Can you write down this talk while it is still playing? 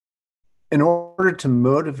In order to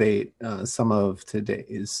motivate some of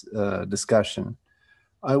today's discussion,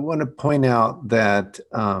 I want to point out that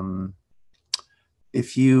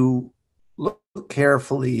if you look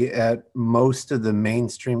carefully at most of the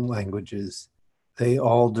mainstream languages, they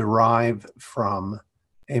all derive from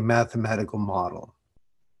a mathematical model.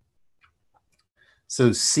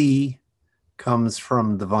 So C comes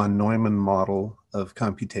from the von Neumann model of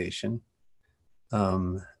computation,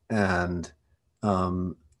 and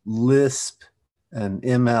Lisp and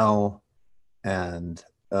ML and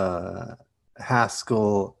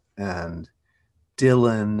Haskell and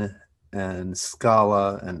Dylan and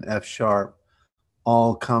Scala and F sharp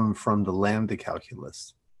all come from the lambda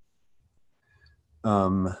calculus.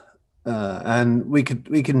 And we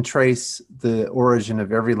can trace the origin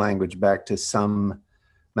of every language back to some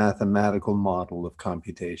mathematical model of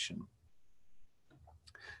computation.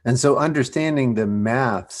 And so understanding the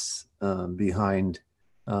maths behind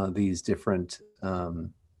these different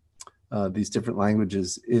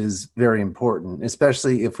languages is very important,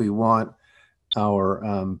 especially if we want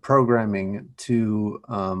our programming to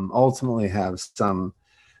ultimately have some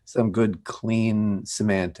good clean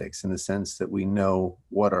semantics, in the sense that we know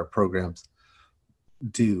what our programs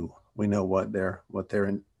do. We know what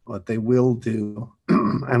they will do,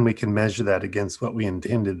 and we can measure that against what we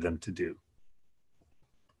intended them to do.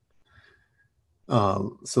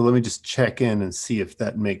 So let me just check in and see if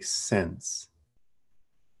that makes sense.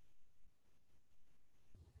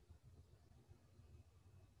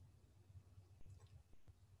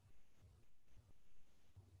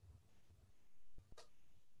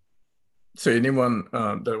 So anyone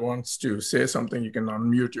that wants to say something, you can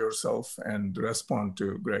unmute yourself and respond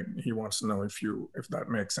to Greg. He wants to know if that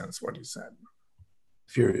makes sense, what he said.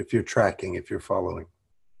 If you're tracking, if you're following.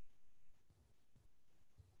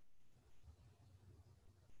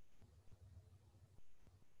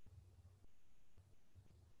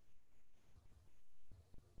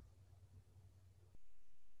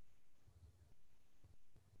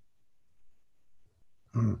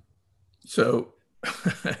 So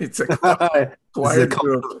it's a quiet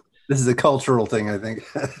group. This is a cultural thing, I think.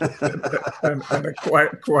 and a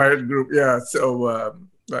quiet group, yeah. So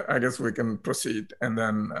I guess we can proceed, and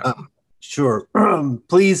then. Sure.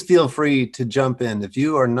 Please feel free to jump in. If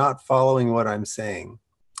you are not following what I'm saying,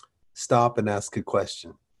 stop and ask a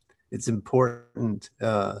question. It's important.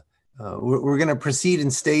 We're going to proceed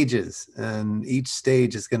in stages, and each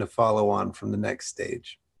stage is going to follow on from the next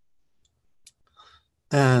stage.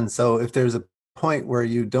 And so if there's a point where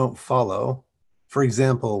you don't follow, for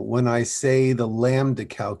example, when I say the lambda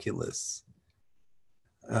calculus,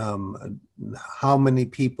 how many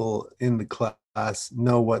people in the class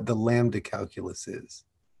know what the lambda calculus is?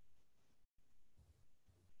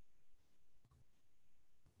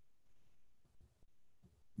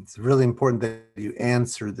 It's really important that you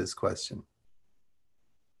answer this question.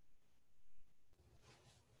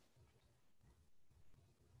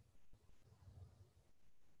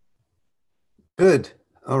 Good.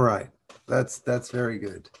 All right. That's very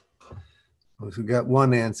good. We've got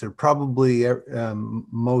one answer. Probably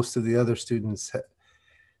most of the other students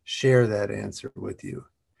share that answer with you.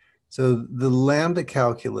 So the lambda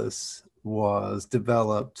calculus was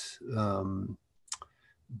developed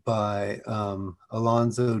by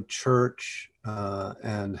Alonzo Church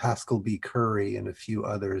and Haskell B. Curry and a few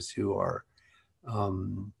others who are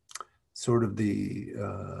sort of the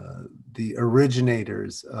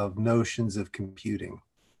originators of notions of computing.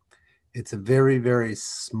 It's a very, very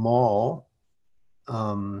small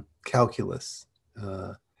calculus.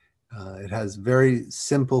 It has very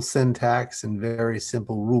simple syntax and very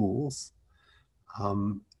simple rules.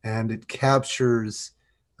 And it captures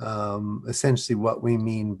essentially what we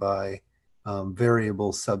mean by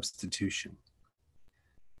variable substitution.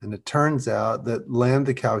 And it turns out that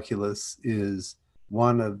lambda calculus is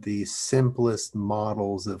one of the simplest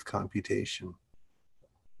models of computation.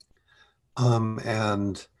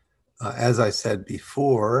 As I said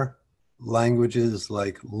before, languages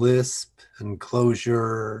like Lisp and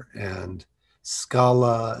Clojure and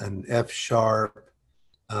Scala and F sharp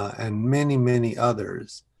and many, many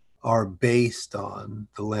others are based on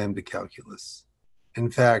the lambda calculus. In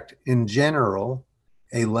fact, in general,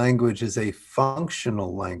 a language is a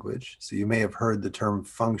functional language. So you may have heard the term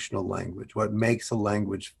functional language. What makes a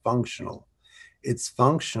language functional? It's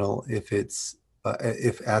functional if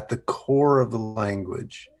at the core of the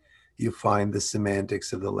language, you find the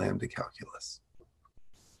semantics of the lambda calculus.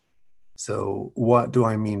 So what do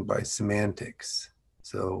I mean by semantics?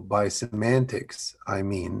 So by semantics, I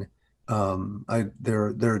mean,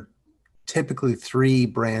 there are typically three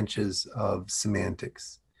branches of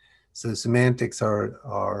semantics. So semantics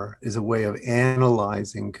is a way of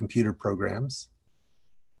analyzing computer programs,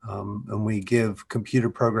 and we give computer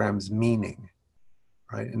programs meaning,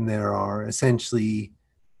 right? And there are essentially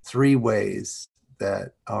three ways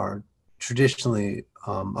that are traditionally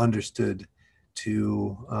understood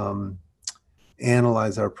to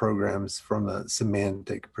analyze our programs from a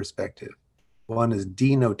semantic perspective. One is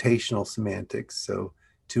denotational semantics. So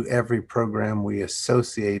to every program, we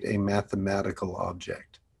associate a mathematical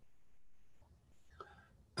object.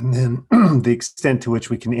 And then the extent to which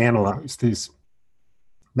we can analyze these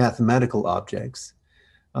mathematical objects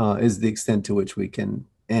is the extent to which we can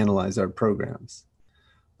analyze our programs.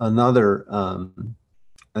 Another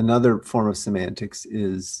form of semantics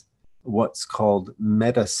is what's called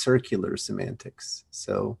metacircular semantics.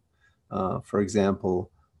 So, for example,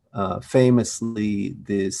 famously,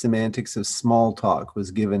 the semantics of small talk was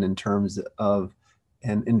given in terms of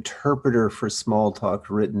an interpreter for small talk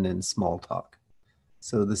written in small talk.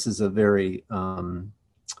 So this is a very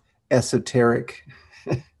esoteric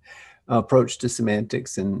approach to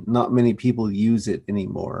semantics, and not many people use it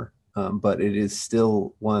anymore, but it is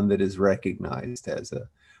still one that is recognized as a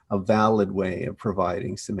valid way of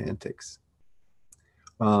providing semantics.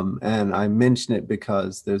 And I mention it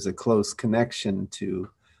because there's a close connection to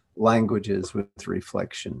languages with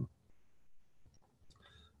reflection.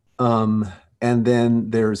 And then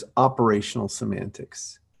there's operational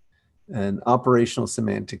semantics. And operational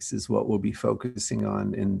semantics is what we'll be focusing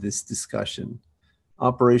on in this discussion.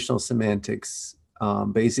 Operational semantics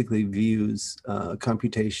basically views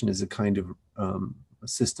computation as a kind of a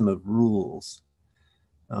system of rules.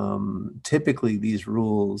 Typically, these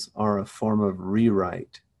rules are a form of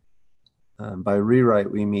rewrite. By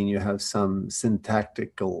rewrite, we mean you have some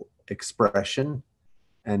syntactical expression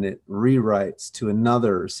and it rewrites to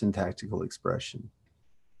another syntactical expression.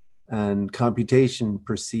 And computation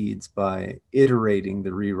proceeds by iterating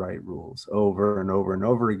the rewrite rules over and over and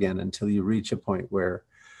over again until you reach a point where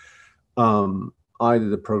either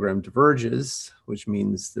the program diverges, which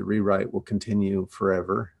means the rewrite will continue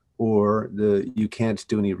forever, or you can't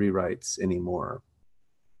do any rewrites anymore.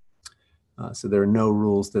 So there are no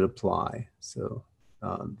rules that apply. So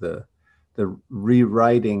the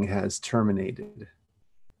rewriting has terminated.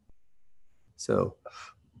 So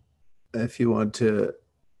if you want to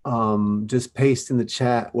just paste in the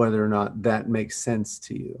chat whether or not that makes sense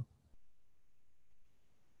to you.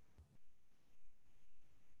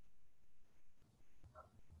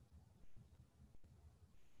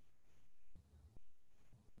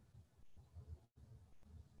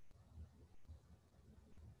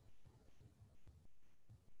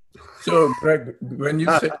 So, Greg, when you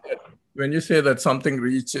say that something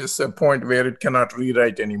reaches a point where it cannot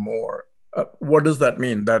rewrite anymore, what does that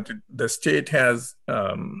mean? That the state has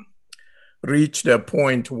reached a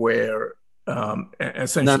point where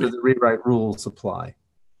essentially none of the rewrite rules apply.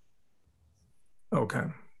 Okay.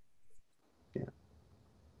 Yeah.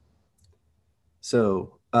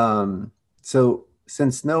 So, so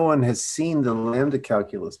since no one has seen the lambda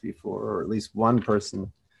calculus before, or at least one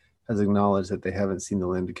person has acknowledged that they haven't seen the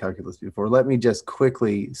lambda calculus before, let me just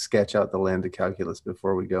quickly sketch out the lambda calculus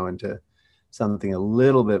before we go into something a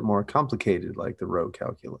little bit more complicated like the Rho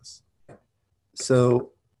calculus.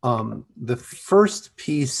 So the first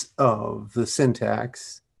piece of the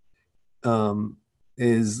syntax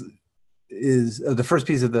is the first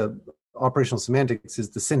piece of the operational semantics is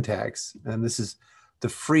the syntax, and this is the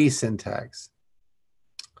free syntax.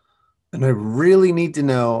 And I really need to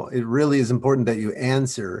know, it really is important that you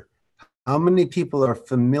answer, how many people are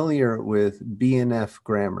familiar with BNF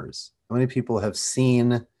grammars? How many people have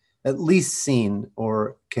seen, at least seen,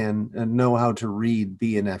 or can know how to read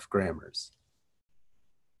BNF grammars?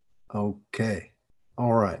 Okay,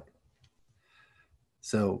 all right.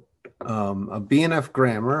 So a BNF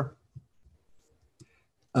grammar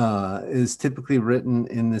is typically written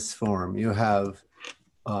in this form. You have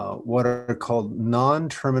what are called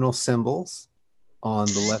non-terminal symbols on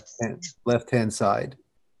the left-hand side,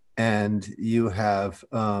 and you have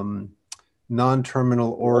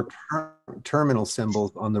non-terminal or terminal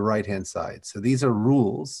symbols on the right-hand side. So these are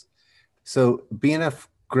rules. So BNF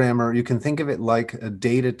grammar, you can think of it like a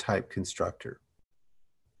data type constructor.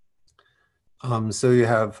 So you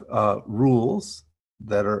have rules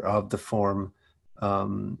that are of the form,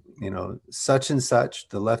 such and such,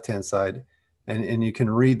 the left-hand side, and you can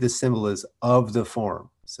read the symbol as of the form.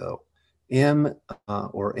 So M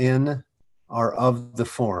or N are of the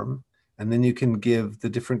form, and then you can give the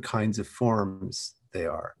different kinds of forms they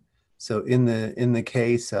are. So in the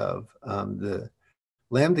case of the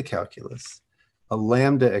lambda calculus, a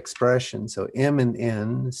lambda expression. So M and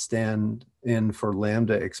N stand in for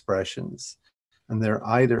lambda expressions, and they're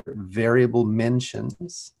either variable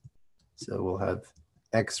mentions, so we'll have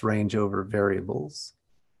X range over variables,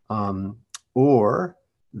 or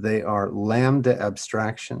they are lambda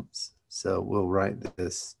abstractions. So we'll write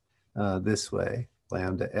this this way,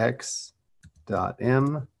 lambda X dot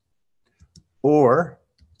M, or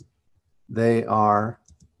they are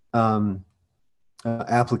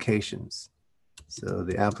applications. So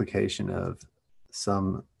the application of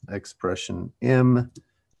some expression M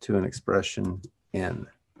to an expression N.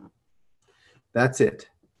 That's it.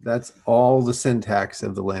 That's all the syntax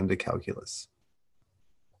of the lambda calculus.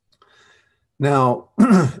 Now,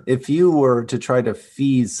 if you were to try to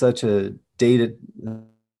feed such a data,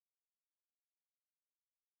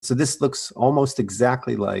 so this looks almost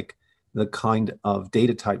exactly like the kind of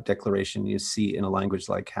data type declaration you see in a language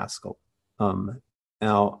like Haskell.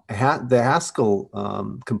 Now, the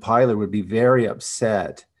Haskell compiler would be very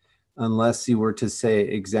upset unless you were to say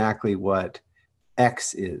exactly what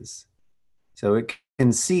X is. So it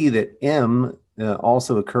can see that M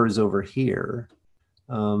also occurs over here.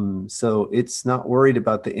 So it's not worried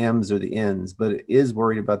about the M's or the N's, but it is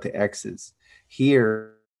worried about the X's.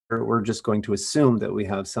 Here, we're just going to assume that we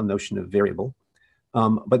have some notion of variable.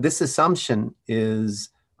 But this assumption is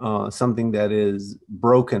something that is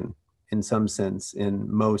broken in some sense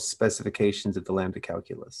in most specifications of the lambda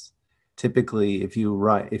calculus. Typically, if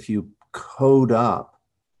you code up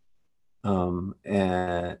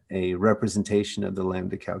a representation of the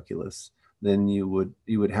lambda calculus, then you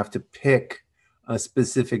would have to pick a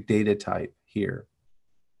specific data type here.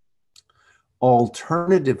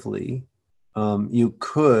 Alternatively, you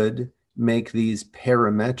could make these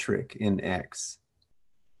parametric in X,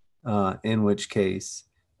 in which case,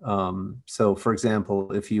 so for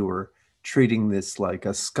example, if you were treating this like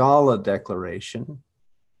a Scala declaration,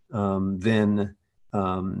 then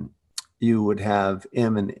you would have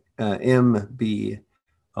M be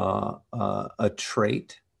a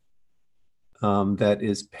trait that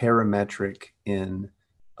is parametric in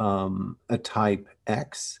a type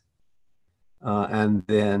X, and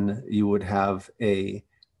then you would have a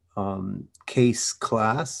case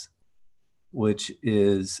class, which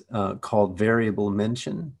is called variable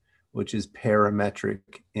mention, which is parametric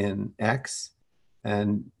in X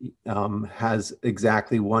and has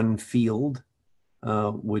exactly one field,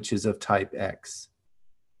 which is of type X.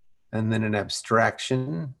 And then an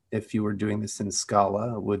abstraction, if you were doing this in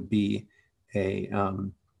Scala, would be a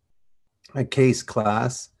case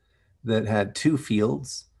class that had two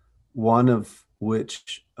fields, one of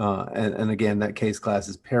which, and again, that case class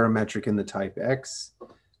is parametric in the type X.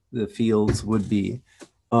 The fields would be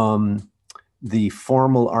the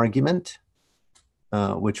formal argument,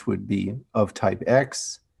 which would be of type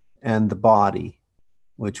X, and the body,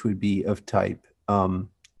 which would be of type M.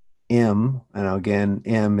 And again,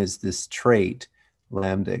 M is this trait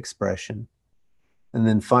lambda expression. And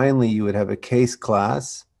then finally, you would have a case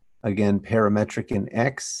class, again, parametric in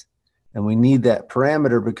X. And we need that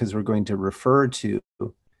parameter because we're going to refer to,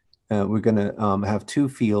 we're going to have two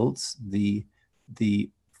fields, the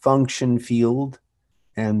function field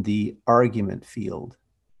and the argument field,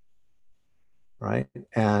 right?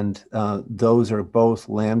 And those are both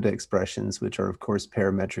lambda expressions, which are, of course,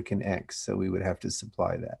 parametric in X. So we would have to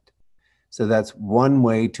supply that. So that's one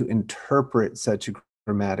way to interpret such a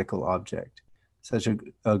grammatical object, such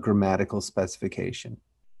a grammatical specification.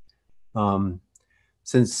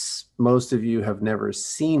 Since most of you have never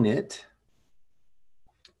seen it,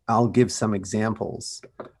 I'll give some examples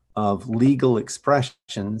of legal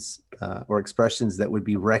expressions or expressions that would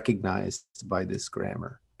be recognized by this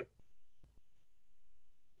grammar.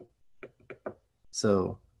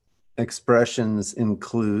 So expressions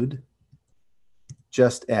include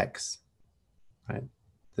just X, right?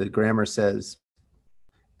 The grammar says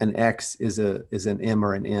an X is an M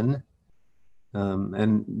or an N.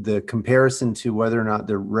 And the comparison to whether or not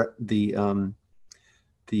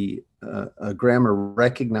a grammar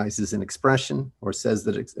recognizes an expression or says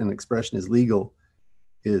that an expression is legal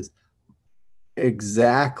is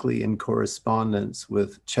exactly in correspondence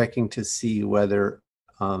with checking to see whether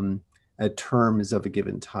a term is of a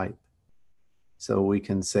given type. So we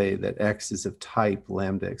can say that X is of type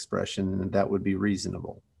lambda expression, and that would be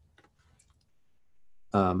reasonable.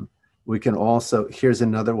 We can also, here's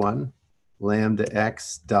another one, lambda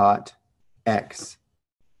X dot X,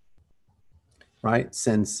 right?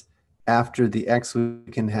 Since after the X we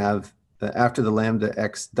can have, after the lambda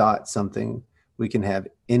X dot something, we can have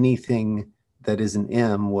anything that is an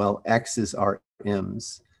M, well, X's are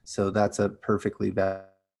M's. So that's a perfectly valid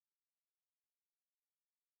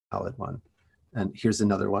one. And here's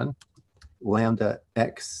another one, lambda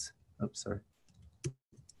x,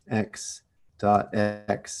 x dot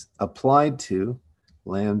x applied to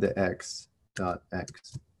lambda x dot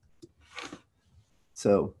x.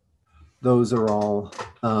 So those are all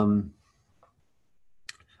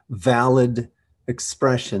valid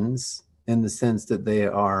expressions in the sense that they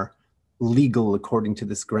are legal according to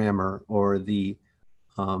this grammar, or the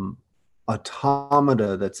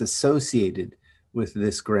automata that's associated with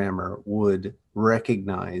this grammar would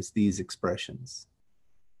recognize these expressions.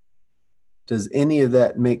 Does any of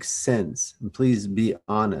that make sense? And please be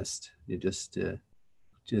honest. You just you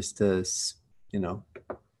know,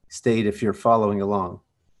 state if you're following along.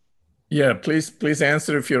 Yeah, please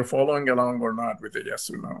answer if you're following along or not with a yes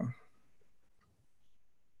or no.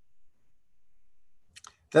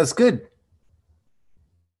 That's good.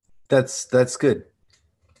 That's good.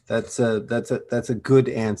 That's a good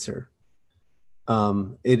answer.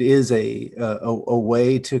 It is a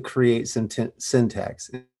way to create syntax,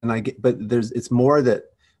 and but it's more that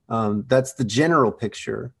that's the general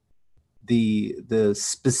picture. The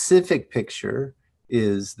specific picture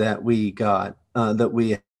is that we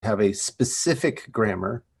have a specific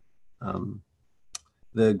grammar,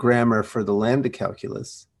 the grammar for the lambda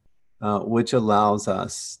calculus, which allows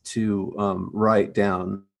us to write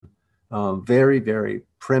down very, very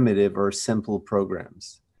primitive or simple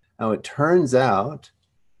programs. Now, it turns out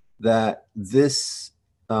that this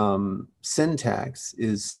syntax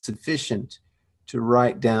is sufficient to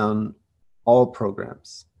write down all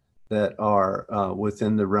programs that are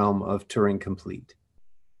within the realm of Turing complete.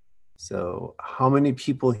 So how many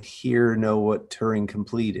people here know what Turing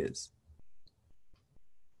complete is?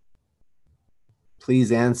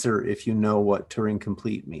 Please answer if you know what Turing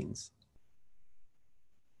complete means.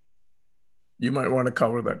 You might want to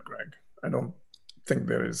cover that, Greg. I don't think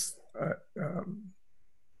there is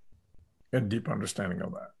a deep understanding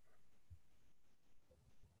of that.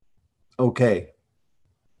 Okay.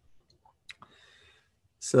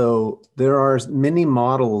 So there are many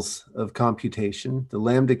models of computation. The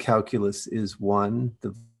lambda calculus is one.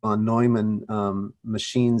 The von Neumann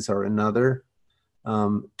machines are another.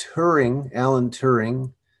 Turing, Alan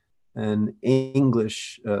Turing, an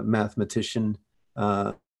English mathematician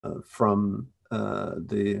from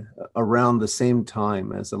around the same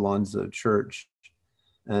time as Alonzo Church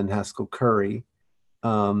and Haskell Curry,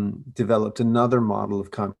 developed another model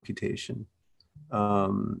of computation.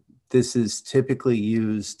 This is typically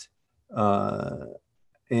used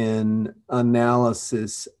in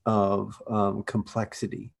analysis of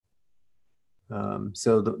complexity.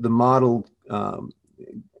 So the model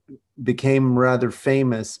became rather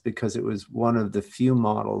famous because it was one of the few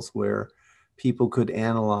models where people could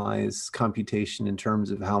analyze computation in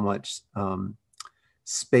terms of how much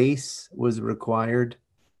space was required,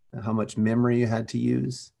 how much memory you had to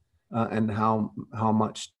use, and how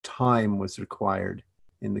much time was required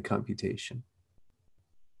in the computation.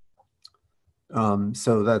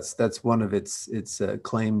 So that's one of its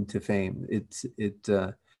claim to fame. It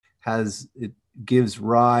gives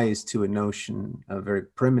rise to a very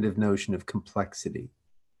primitive notion of complexity.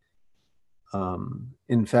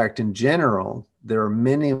 In fact, in general, there are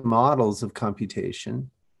many models of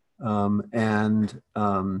computation, and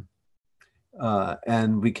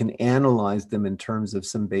we can analyze them in terms of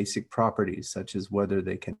some basic properties, such as whether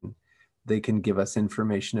they can give us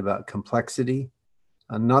information about complexity.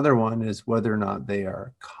 Another one is whether or not they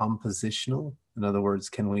are compositional. In other words,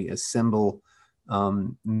 can we assemble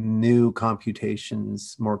new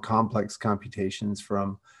computations, more complex computations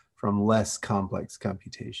from less complex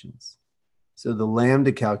computations. So the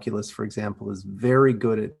lambda calculus, for example, is very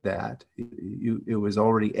good at that. It was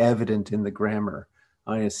already evident in the grammar.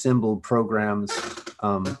 I assembled programs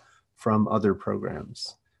from other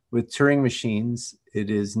programs. With Turing machines,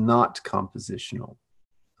 it is not compositional.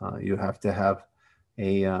 You have to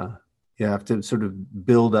sort of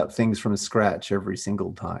build up things from scratch every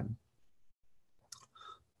single time.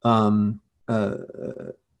 And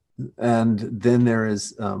then there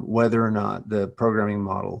is whether or not the programming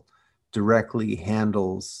model directly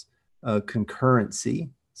handles concurrency.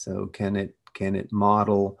 So can it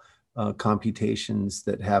model computations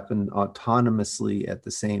that happen autonomously at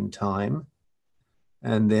the same time?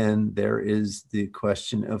 And then there is the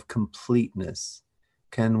question of completeness.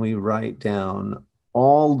 Can we write down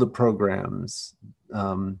all the programs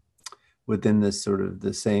within this sort of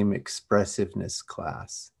the same expressiveness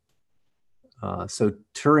class? So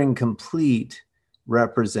Turing complete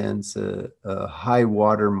represents a high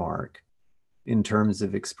watermark in terms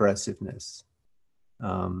of expressiveness.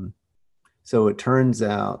 So it turns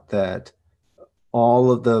out that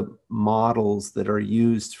all of the models that are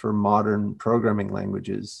used for modern programming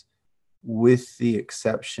languages, with the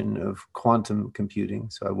exception of quantum computing.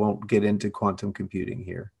 So I won't get into quantum computing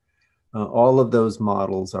here. All of those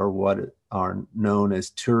models are what are known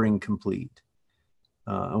as Turing complete.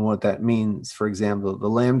 And what that means, for example, the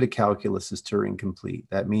lambda calculus is Turing complete.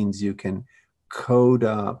 That means you can code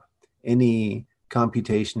up any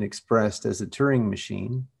computation expressed as a Turing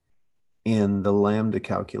machine in the lambda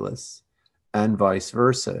calculus, and vice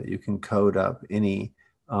versa. You can code up any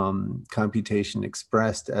computation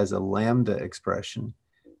expressed as a lambda expression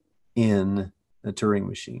in a Turing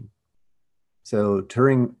machine. So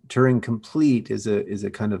Turing complete is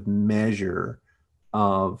a kind of measure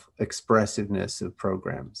of expressiveness of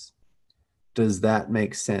programs. Does that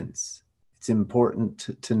make sense? It's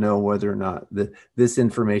important to know whether or not this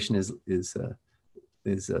information is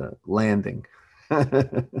landing.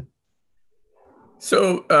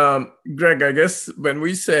 So, Greg, I guess when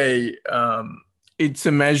we say it's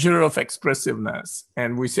a measure of expressiveness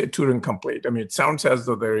and we say Turing complete, I mean, it sounds as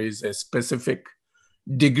though there is a specific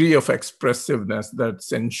degree of expressiveness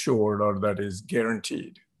that's ensured or that is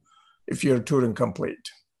guaranteed if you're Turing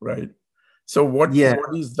complete, right? So what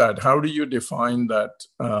is that? How do you define that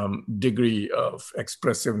degree of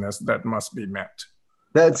expressiveness that must be met?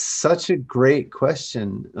 That's such a great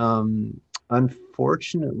question.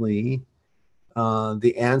 Unfortunately,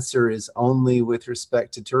 the answer is only with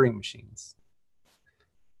respect to Turing machines,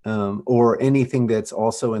 or anything that's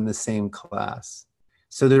also in the same class.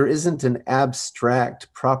 So there isn't an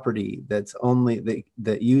abstract property that's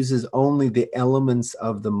that uses only the elements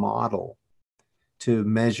of the model to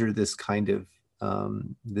measure this kind of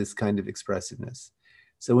expressiveness.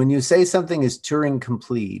 So when you say something is Turing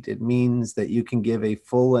complete, it means that you can give a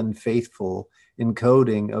full and faithful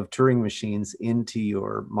encoding of Turing machines into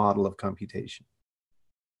your model of computation.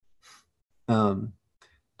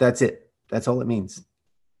 That's it. That's all it means.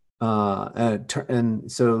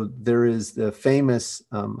 And so there is the famous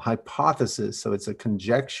hypothesis, so it's a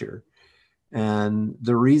conjecture. And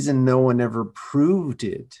the reason no one ever proved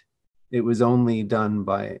it, it was only done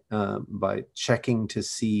by checking to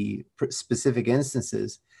see specific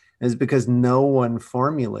instances, is because no one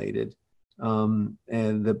formulated and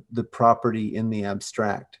the property in the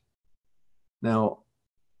abstract. Now,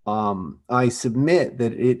 I submit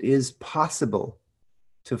that it is possible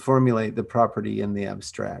to formulate the property in the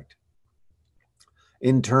abstract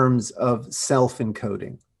in terms of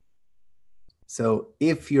self-encoding. So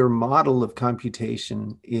if your model of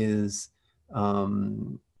computation is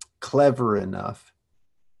clever enough,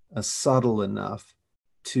 subtle enough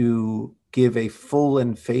to give a full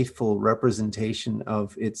and faithful representation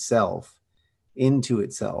of itself into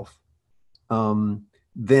itself,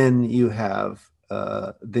 then you have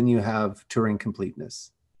Turing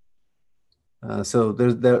completeness. So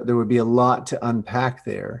there would be a lot to unpack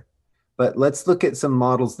there, but let's look at some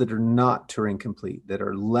models that are not Turing complete, that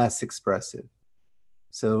are less expressive.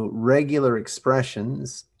 So regular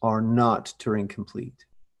expressions are not Turing complete.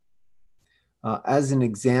 As an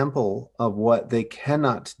example of what they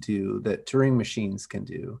cannot do that Turing machines can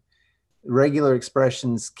do, regular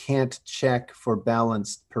expressions can't check for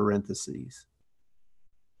balanced parentheses.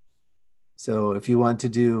 So if you want to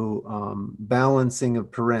do balancing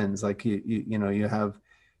of parens, like you have,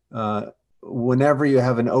 whenever you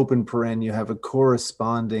have an open paren, you have a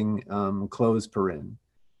corresponding closed paren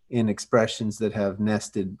in expressions that have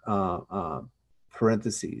nested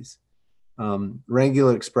parentheses.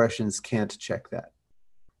 Regular expressions can't check that.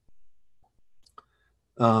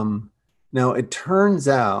 Now it turns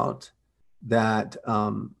out that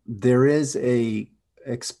there is a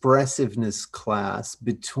expressiveness class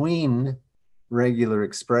between regular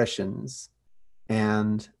expressions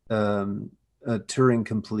and Turing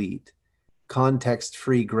complete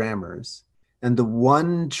context-free grammars. And the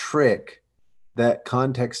one trick that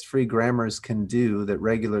context-free grammars can do that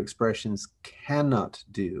regular expressions cannot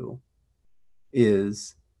do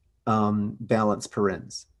is balance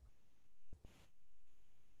parens.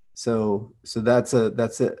 So that's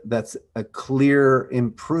a clear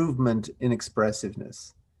improvement in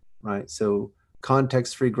expressiveness, right? So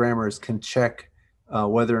context-free grammars can check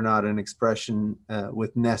whether or not an expression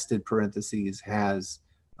with nested parentheses has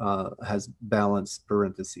balanced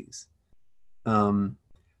parentheses.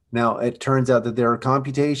 Now it turns out that there are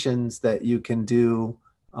computations that you can do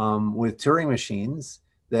with Turing machines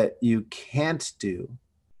that you can't do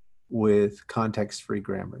with context-free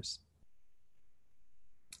grammars.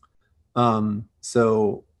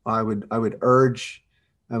 So I would urge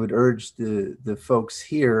the folks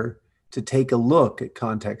here to take a look at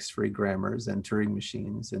context-free grammars and Turing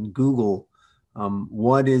machines and Google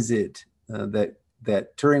what is it that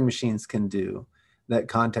that Turing machines can do that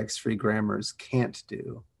context-free grammars can't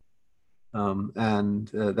do.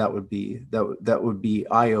 That would be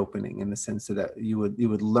eye-opening in the sense that you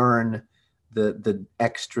would learn the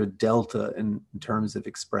extra delta in terms of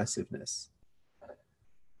expressiveness.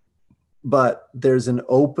 But there's an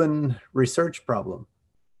open research problem,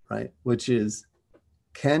 right? Which is,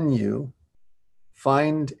 can you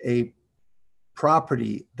find a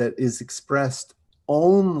property that is expressed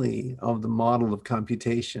only of the model of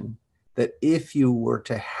computation, that if you were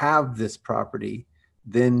to have this property,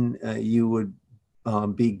 then you would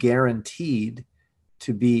be guaranteed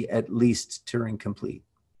to be at least Turing complete.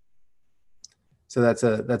 So that's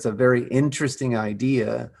a very interesting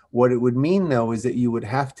idea. What it would mean, though, is that you would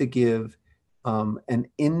have to give an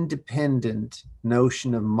independent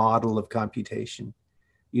notion of model of computation.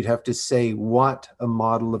 You'd have to say what a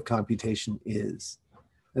model of computation is.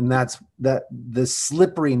 And the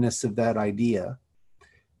slipperiness of that idea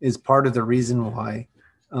is part of the reason why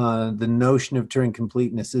the notion of Turing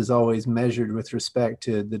completeness is always measured with respect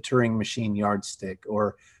to the Turing machine yardstick,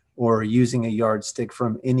 or using a yardstick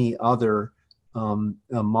from any other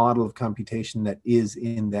a model of computation that is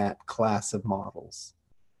in that class of models.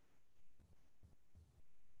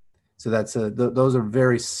 So those are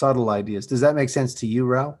very subtle ideas. Does that make sense to you,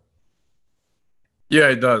 Rao? Yeah,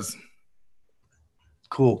 it does.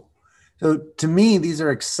 Cool. So to me, these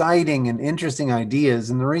are exciting and interesting ideas.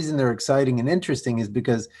 And the reason they're exciting and interesting is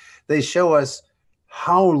because they show us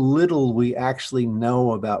how little we actually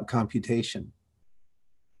know about computation.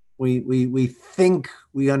 We think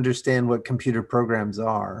we understand what computer programs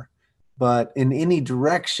are, but in any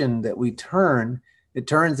direction that we turn, it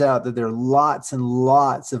turns out that there are lots and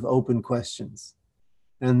lots of open questions.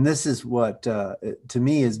 And this is what, to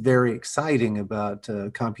me, is very exciting about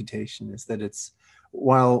computation, is that it's,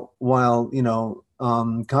 while you know,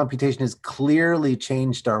 computation has clearly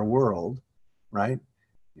changed our world, right?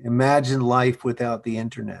 Imagine life without the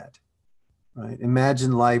internet, right?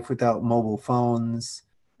 Imagine life without mobile phones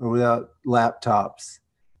or without laptops,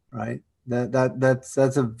 right?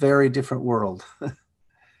 That's a very different world.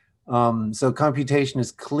 So computation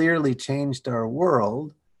has clearly changed our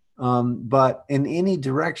world, but in any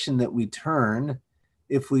direction that we turn,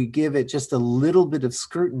 if we give it just a little bit of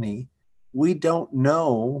scrutiny, we don't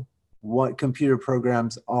know what computer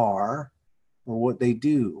programs are or what they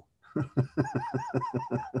do.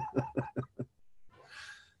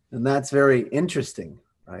 And that's very interesting,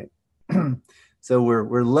 right? So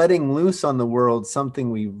we're letting loose on the world something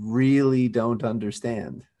we really don't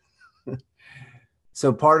understand.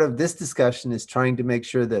 So part of this discussion is trying to make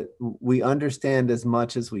sure that we understand as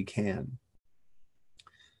much as we can.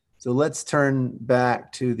 So let's turn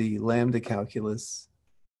back to the lambda calculus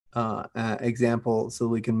example so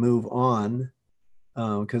we can move on,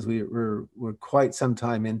 because we're quite some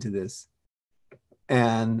time into this,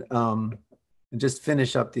 and just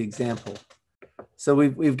finish up the example. So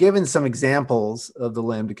we've given some examples of the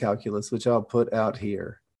lambda calculus, which I'll put out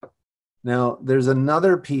here. Now there's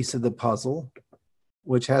another piece of the puzzle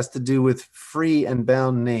which has to do with free and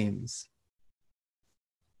bound names.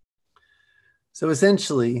 So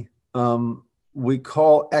essentially, we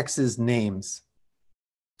call x's names,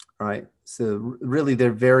 right? So really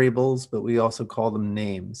they're variables, but we also call them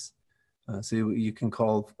names. So you can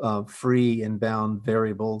call free and bound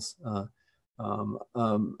variables.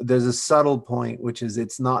 There's a subtle point, which is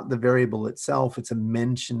it's not the variable itself, it's a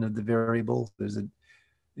mention of the variable.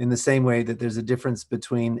 In the same way that there's a difference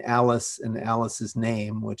between Alice and Alice's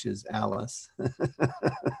name, which is Alice.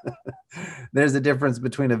 There's a difference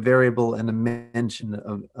between a variable and a mention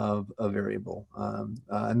of a variable.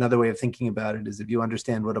 Another way of thinking about it is, if you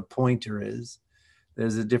understand what a pointer is,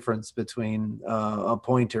 there's a difference between a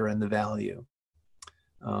pointer and the value.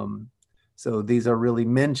 So these are really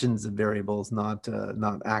mentions of variables, not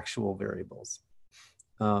actual variables.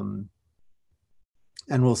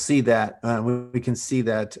 And we'll see that, we can see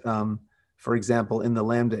that, for example, in the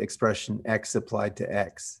lambda expression, x applied to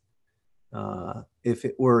x. If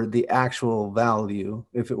it were the actual value,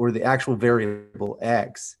 if it were the actual variable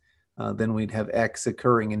x, then we'd have x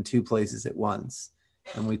occurring in two places at once.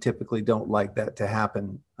 And we typically don't like that to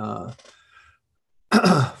happen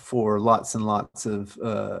for lots and lots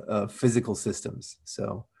of physical systems.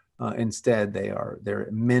 So instead, they're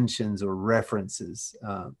mentions or references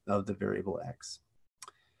of the variable x.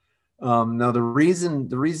 Now, the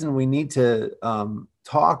reason we need to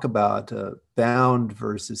talk about bound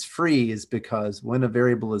versus free is because when a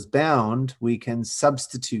variable is bound, we can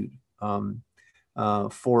substitute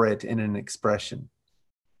for it in an expression.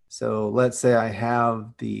 So let's say I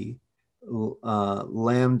have the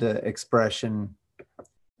lambda expression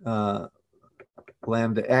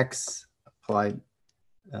lambda x applied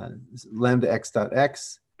lambda x dot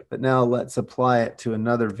x, but now let's apply it to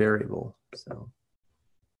another variable.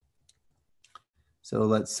 So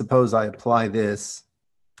let's suppose I apply this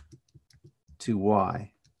to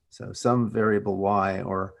y. So some variable y,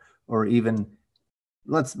 or even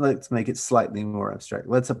let's make it slightly more abstract.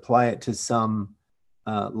 Let's apply it to some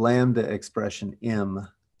lambda expression m.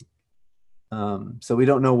 So we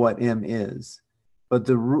don't know what m is, but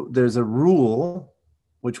there's a rule,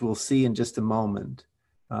 which we'll see in just a moment,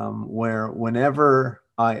 where whenever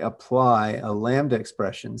I apply a lambda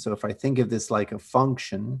expression, so if I think of this like a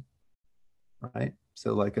function, right?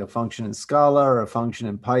 So like a function in Scala or a function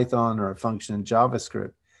in Python or a function in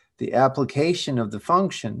JavaScript, the application of the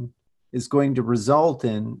function is going to result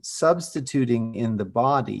in substituting in the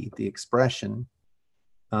body, the expression,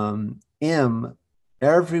 m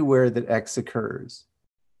everywhere that x occurs.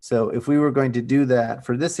 So if we were going to do that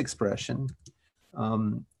for this expression,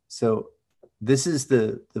 so this is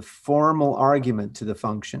the formal argument to the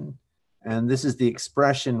function, and this is the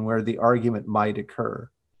expression where the argument might occur.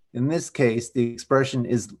 In this case, the expression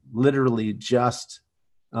is literally just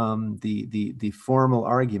the formal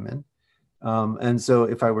argument. And so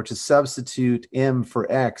if I were to substitute m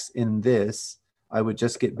for x in this, I would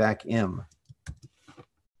just get back m.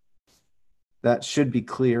 That should be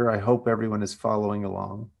clear. I hope everyone is following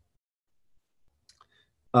along.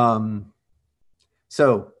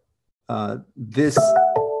 This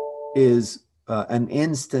is an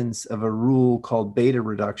instance of a rule called beta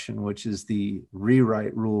reduction, which is the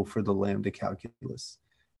rewrite rule for the lambda calculus.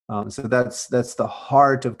 So that's the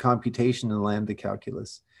heart of computation in lambda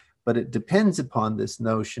calculus, but it depends upon this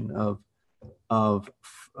notion of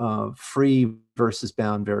free versus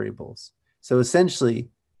bound variables. So essentially,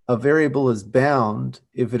 a variable is bound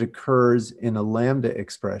if it occurs in a lambda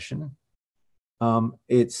expression.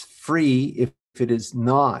 It's free if it is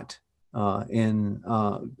not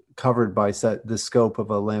covered by the scope of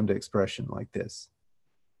a lambda expression like this.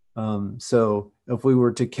 So if we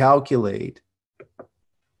were to calculate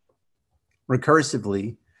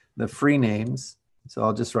recursively the free names, so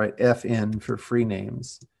I'll just write fn for free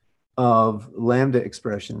names of lambda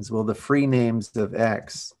expressions. Well, the free names of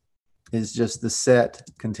x is just the set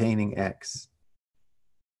containing x.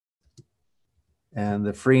 And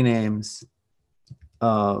the free names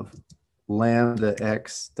of lambda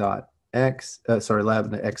x dot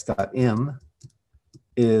lambda x dot m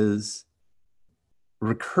is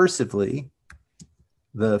recursively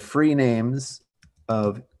the free names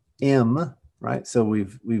of m, right? So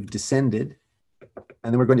we've descended,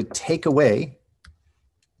 and then we're going to take away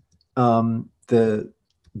the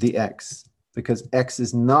x, because x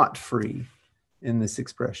is not free in this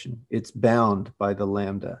expression. It's bound by the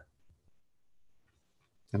lambda.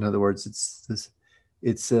 In other words,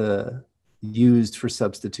 it's used for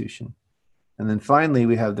substitution. And then finally,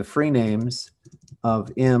 we have the free names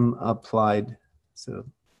of m applied. So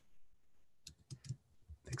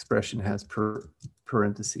the expression has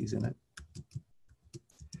parentheses in it.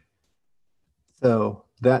 So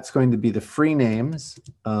that's going to be the free names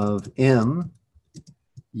of m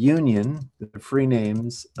union the free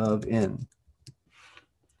names of n.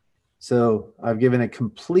 So I've given a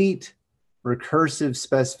complete recursive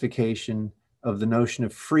specification of the notion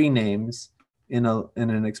of free names in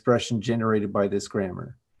an expression generated by this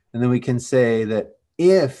grammar. And then we can say that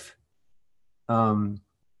if a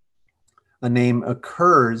name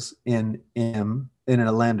occurs in m, in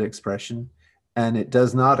a lambda expression, and it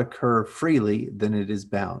does not occur freely, then it is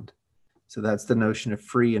bound. So that's the notion of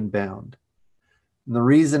free and bound. And the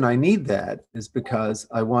reason I need that is because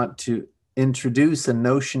I want to introduce a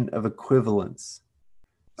notion of equivalence.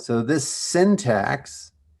 So this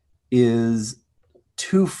syntax is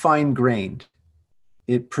too fine-grained.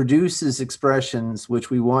 It produces expressions which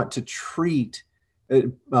we want to treat,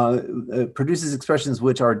 it produces expressions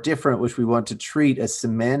which are different, which we want to treat as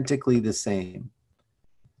semantically the same.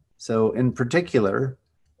 So in particular,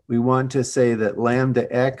 we want to say that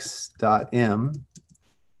lambda x dot m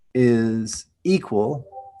is equal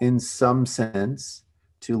in some sense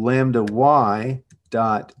to lambda y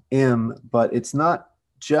dot m, but it's not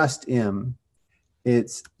just m,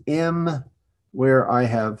 it's m where I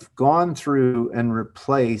have gone through and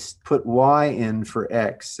replaced, put y in for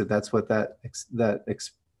x. So that's what that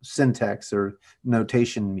syntax or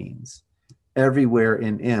notation means. Everywhere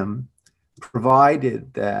in m,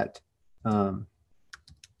 provided that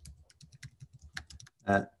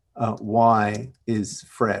y is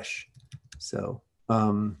fresh. So,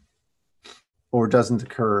 or doesn't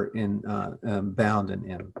occur in bound in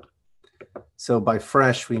m. So by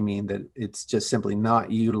fresh, we mean that it's just simply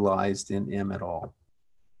not utilized in m at all.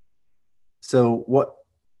 So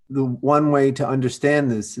the one way to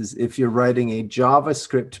understand this is if you're writing a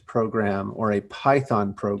JavaScript program or a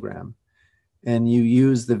Python program, and you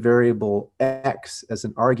use the variable x as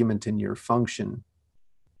an argument in your function,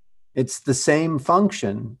 it's the same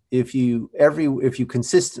function if you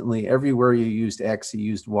consistently everywhere you used x, you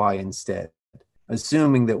used y instead,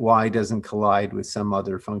 assuming that y doesn't collide with some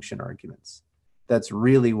other function arguments. That's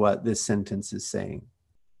really what this sentence is saying.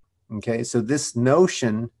 Okay, so this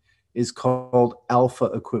notion is called alpha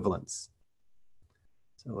equivalence.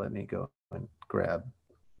 So let me go and grab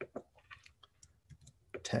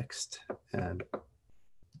text and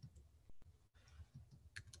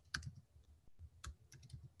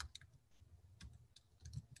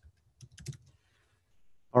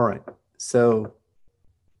all right, so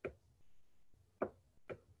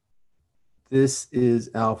this is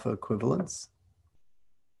alpha equivalence.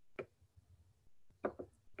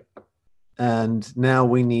 And now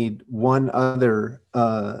we need one other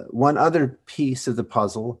piece of the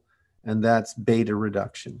puzzle, and that's beta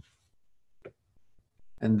reduction.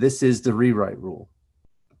 And this is the rewrite rule.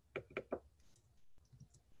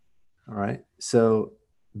 All right, so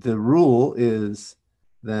the rule is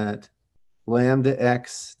that lambda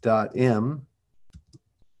x dot m,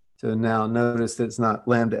 so now notice that it's not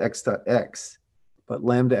lambda x dot x, but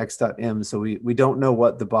lambda x dot m, so we don't know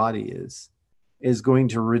what the body is going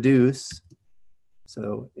to reduce.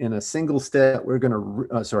 So in a single step, we're going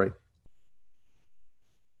to,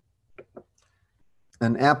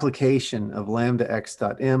 an application of lambda x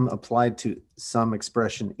dot m applied to some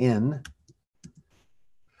expression n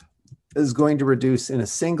is going to reduce in a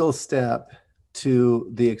single step to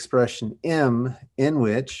the expression m in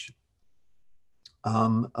which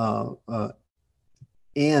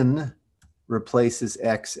n replaces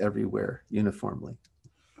x everywhere uniformly.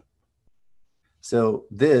 So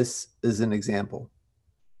this is an example.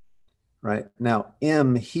 Right now,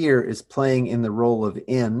 m here is playing in the role of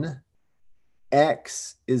n,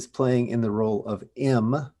 x is playing in the role of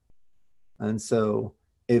m, and so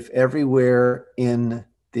if everywhere in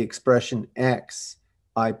the expression x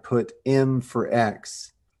I put m for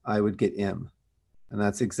x, I would get m, and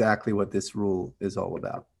that's exactly what this rule is all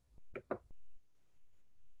about.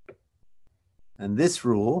 And this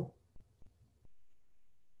rule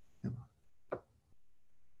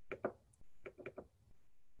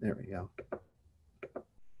there we go.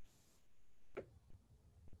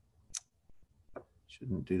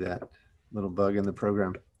 Shouldn't do that. Little bug in the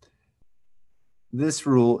program. This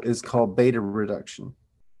rule is called beta reduction.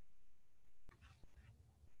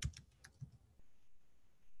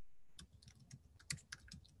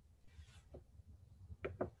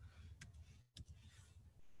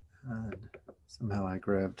 And somehow I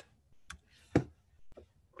grabbed.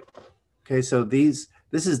 Okay, so this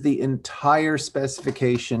is the entire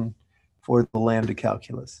specification for the lambda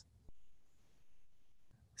calculus.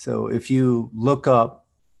 So if you look up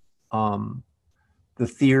the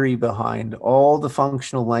theory behind all the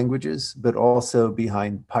functional languages, but also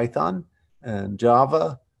behind Python and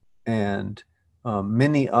Java and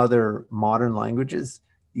many other modern languages,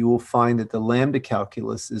 you will find that the lambda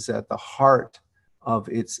calculus is at the heart of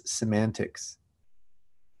its semantics.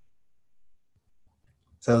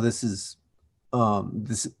 So this is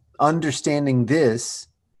understanding this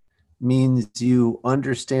means you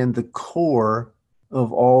understand the core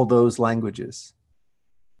of all those languages.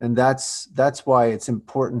 And that's why it's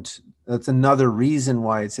important. That's another reason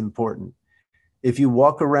why it's important. If you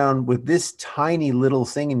walk around with this tiny little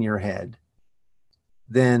thing in your head,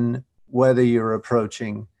 then whether you're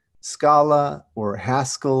approaching Scala or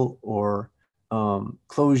Haskell or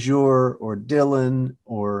Clojure or Dylan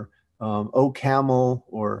or OCaml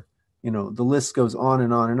or, the list goes on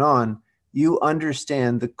and on and on, you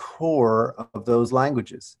understand the core of those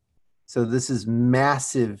languages. So this is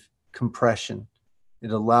massive compression. It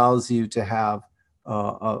allows you to have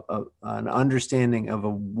an understanding of a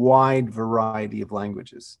wide variety of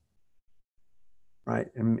languages, right?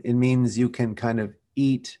 And it means you can kind of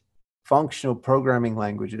eat functional programming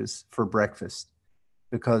languages for breakfast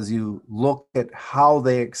because you look at how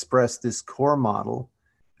they express this core model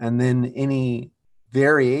and then any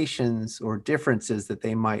variations or differences that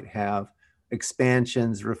they might have,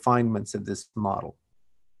 expansions, refinements of this model.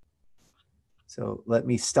 So let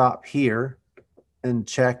me stop here and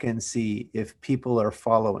check and see if people are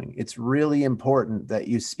following. It's really important that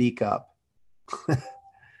you speak up.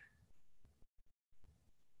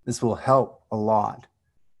 This will help a lot.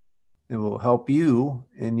 It will help you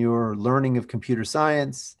in your learning of computer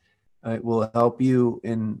science. It will help you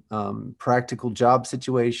in practical job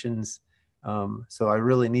situations. So I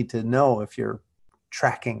really need to know if you're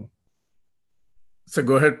tracking. So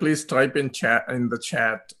go ahead, please type in the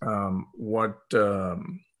chat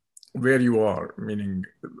where you are, meaning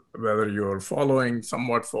whether you're following,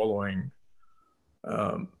 somewhat following.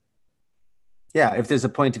 Yeah, if there's a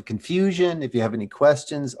point of confusion, if you have any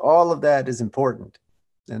questions, all of that is important.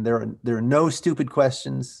 And there are no stupid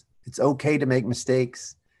questions. It's okay to make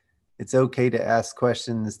mistakes. It's okay to ask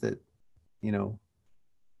questions that, you know,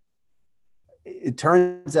 it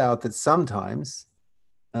turns out that sometimes,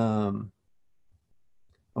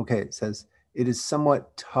 okay, it says it is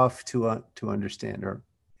somewhat tough to understand, or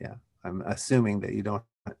yeah, I'm assuming that you don't,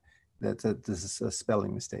 this is a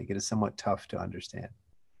spelling mistake. It is somewhat tough to understand.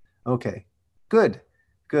 Okay, good.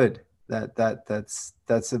 It's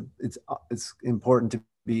important to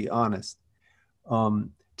be honest. Do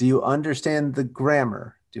you understand the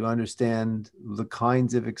grammar? Do you understand the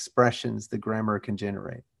kinds of expressions the grammar can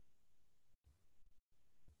generate?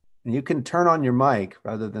 And you can turn on your mic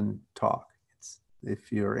rather than talk.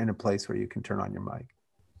 If you're in a place where you can turn on your mic.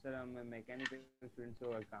 Sir, I'm a mechanical student,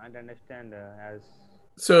 so I can't understand as.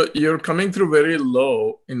 So you're coming through very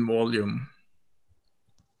low in volume.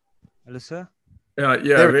 Hello, sir. Yeah,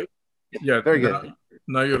 very good.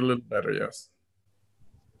 Now you're a little better. Yes.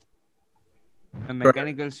 I'm a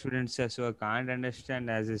mechanical student, sir, so I can't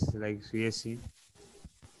understand as is like CSC.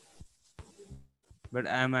 But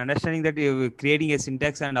I'm understanding that you're creating a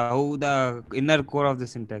syntax and how the inner core of the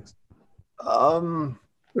syntax.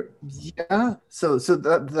 Yeah. So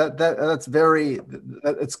that's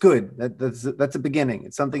it's good. That's a beginning.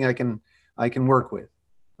 It's something I can work with.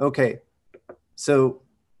 Okay. So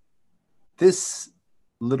this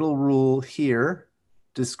little rule here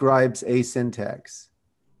describes a syntax.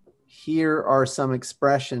 Here are some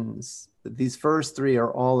expressions. These first three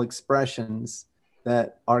are all expressions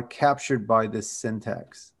that are captured by this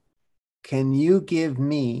syntax. Can you give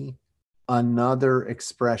me another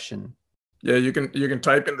expression? Yeah, you can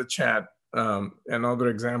type in the chat another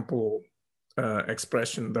example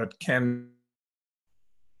expression that can.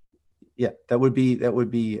 Yeah, that would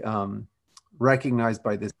be recognized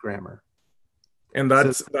by this grammar. And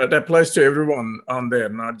that applies to everyone on there,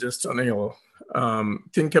 not just Anil.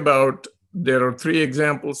 Think about, there are three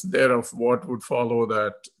examples there of what would follow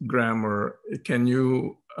that grammar. Can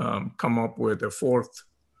you come up with a fourth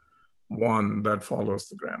one that follows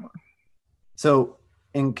the grammar? So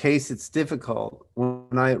in case it's difficult,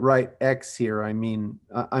 when I write X here, I mean,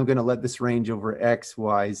 I'm going to let this range over X,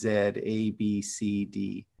 Y, Z, A, B, C,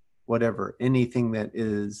 D, whatever, anything that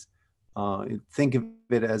is, think of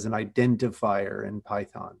it as an identifier in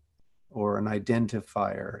Python, or an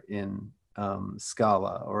identifier in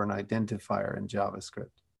Scala, or an identifier in JavaScript.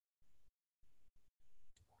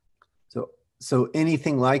 So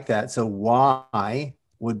anything like that. So Y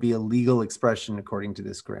would be a legal expression according to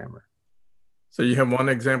this grammar. So you have one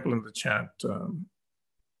example in the chat. So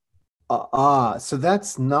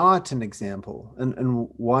that's not an example. And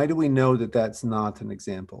why do we know that that's not an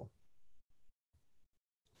example?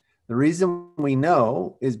 The reason we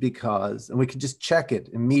know is because, and we can just check it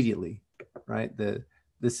immediately, right?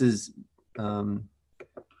 This is,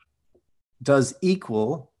 does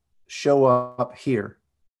equal show up here?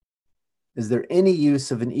 Is there any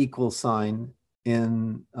use of an equal sign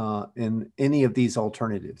in any of these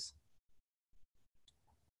alternatives?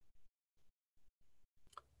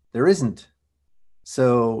 There isn't.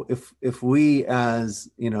 So if we as,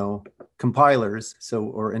 compilers,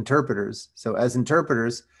 or interpreters, so as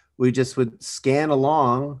interpreters, we just would scan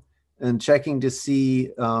along and checking to see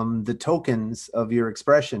the tokens of your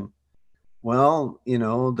expression. Well,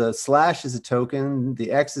 the slash is a token,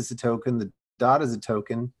 the X is a token, the dot is a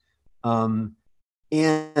token. N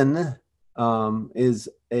is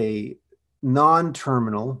a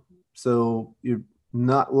non-terminal, so you're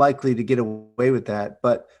not likely to get away with that.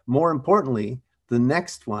 But more importantly, the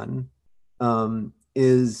next one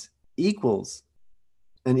is equals.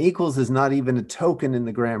 And equals is not even a token in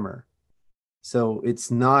the grammar. So it's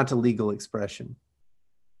not a legal expression.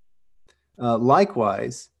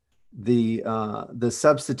 Likewise, the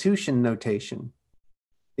substitution notation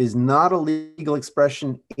is not a legal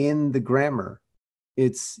expression in the grammar.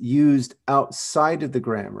 It's used outside of the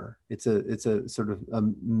grammar. It's a sort of a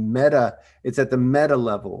meta, it's at the meta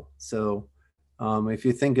level. So if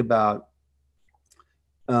you think about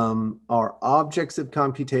our objects of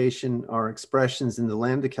computation are expressions in the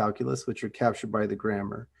lambda calculus, which are captured by the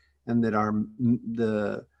grammar, and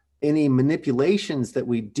that any manipulations that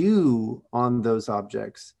we do on those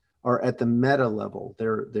objects are at the meta level.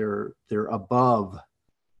 They're above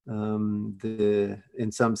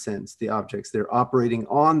in some sense, the objects. They're operating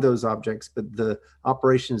on those objects, but the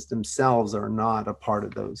operations themselves are not a part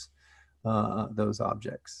of those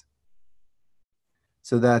objects.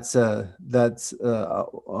 So that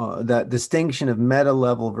distinction of meta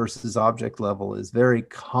level versus object level is very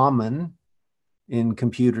common in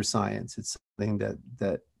computer science. It's something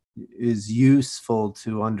that is useful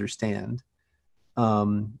to understand,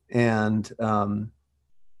 and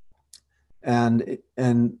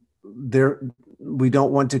there, we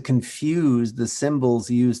don't want to confuse the symbols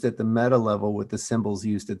used at the meta level with the symbols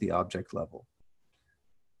used at the object level.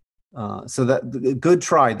 So that, good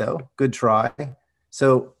try though, good try.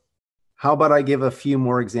 So how about I give a few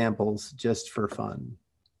more examples just for fun?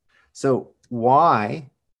 So Y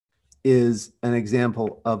is an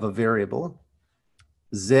example of a variable.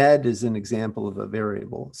 Z is an example of a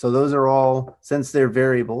variable. So those are all, since they're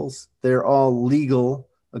variables, they're all legal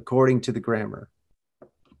according to the grammar.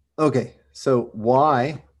 Okay, so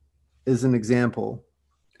Y is an example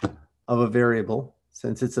of a variable.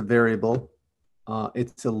 Since it's a variable,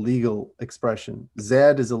 it's a legal expression. Z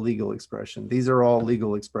is a legal expression. These are all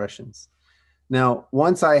legal expressions. Now,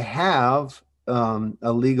 once I have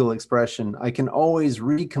a legal expression, I can always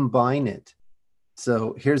recombine it.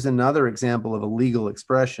 So here's another example of a legal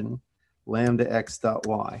expression, lambda x dot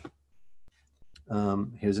y.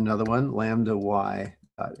 Here's another one, lambda y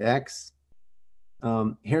dot x.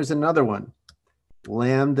 Here's another one,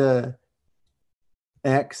 lambda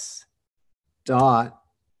x dot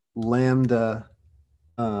lambda,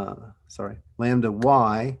 lambda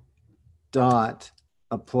y dot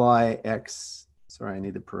apply x, sorry, I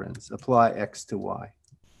need the parens, apply x to y.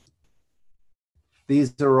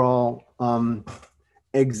 These are all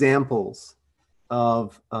examples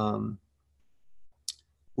of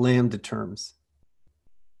lambda terms.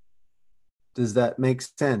 Does that make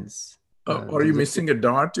sense? Are you missing a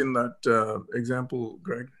dot in that example,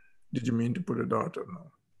 Greg? Did you mean to put a dot or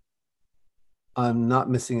no? I'm not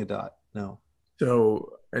missing a dot, no.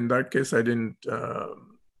 So in that case, I didn't,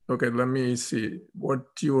 okay, let me see what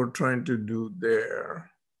you were trying to do there.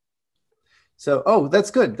 So, oh,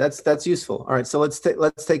 that's good. That's useful. All right, so let's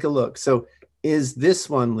take a look. So is this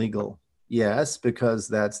one legal? Yes, because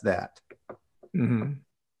that's that. Mm-hmm.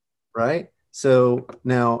 Right? So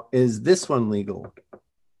now, is this one legal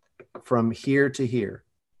from here to here?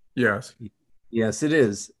 Yes. Yes, it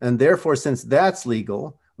is. And therefore, since that's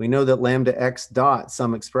legal, we know that lambda x dot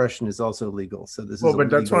some expression is also legal. So this is but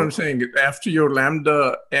that's what I'm saying. After your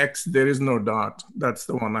lambda x, there is no dot. That's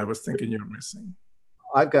the one I was thinking you're missing.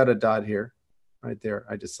 I've got a dot here, right there.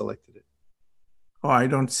 I just selected it. Oh, I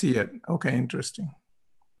don't see it. Okay, interesting.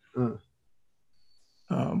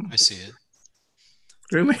 I see it.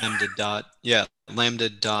 Really? Lambda dot, yeah, lambda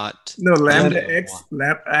dot. No, lambda x,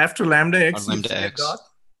 after lambda x, lambda x. Dot?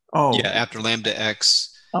 Oh. Yeah, after lambda x.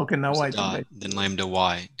 Okay, now I dot, then lambda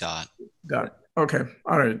y dot. Got it. Okay,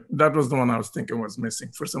 all right. That was the one I was thinking was missing.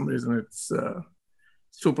 For some reason, it's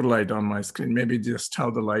super light on my screen. Maybe just how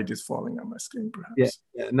the light is falling on my screen, perhaps.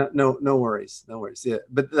 Yeah. No worries. No worries. Yeah,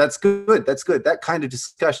 but that's good. That's good. That kind of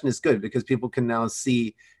discussion is good because people can now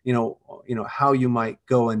see, you know how you might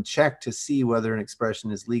go and check to see whether an expression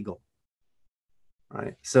is legal.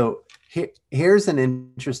 Right. So here's an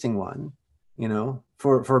interesting one. You know,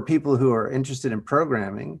 for people who are interested in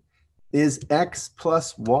programming, is x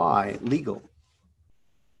plus y legal?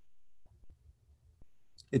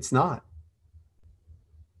 It's not.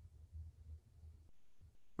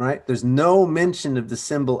 Right? There's no mention of the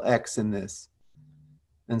symbol x in this.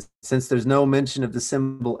 And since there's no mention of the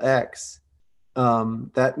symbol x,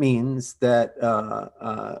 that means that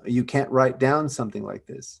you can't write down something like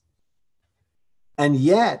this. And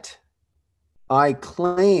yet, I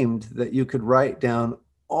claimed that you could write down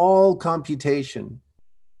all computation,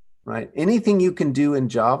 right? Anything you can do in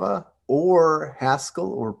Java or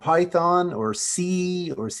Haskell or Python or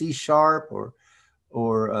C Sharp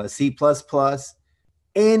or C++,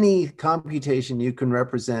 any computation you can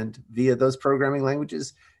represent via those programming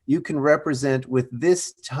languages, you can represent with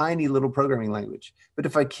this tiny little programming language. But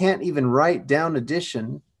if I can't even write down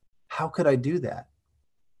addition, how could I do that?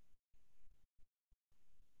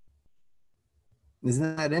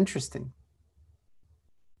 Isn't that interesting?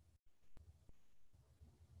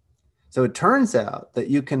 So it turns out that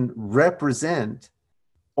you can represent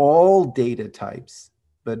all data types,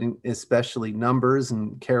 but especially numbers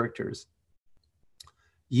and characters,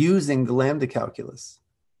 using the lambda calculus.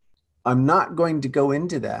 I'm not going to go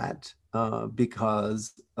into that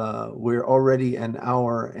because we're already an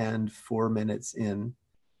hour and 4 minutes in,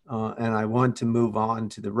 and I want to move on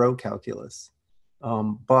to the Rho calculus.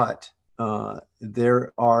 But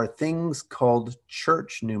there are things called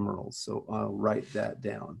church numerals. So I'll write that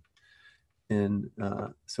down in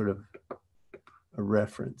sort of a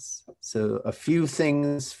reference. So a few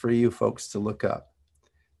things for you folks to look up.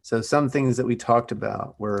 So some things that we talked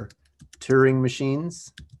about were Turing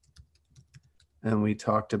machines, and we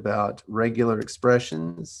talked about regular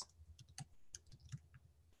expressions,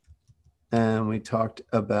 and we talked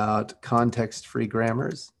about context-free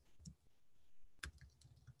grammars.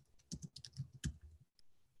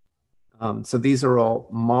 So these are all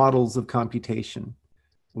models of computation.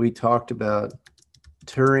 We talked about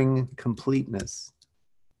Turing completeness.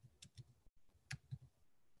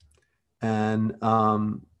 And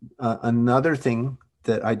another thing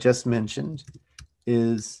that I just mentioned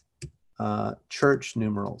is church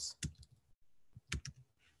numerals.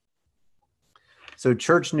 So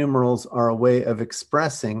church numerals are a way of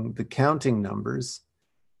expressing the counting numbers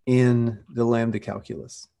in the lambda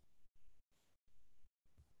calculus.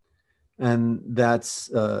 And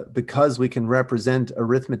that's because we can represent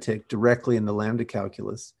arithmetic directly in the lambda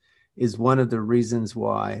calculus is one of the reasons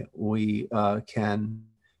why we can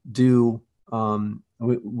do,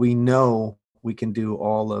 we know we can do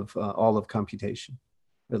all of computation,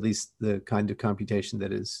 or at least the kind of computation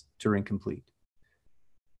that is Turing complete.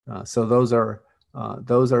 So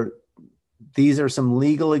these are some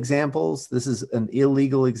legal examples. This is an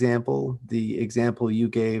illegal example. The example you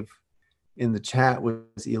gave in the chat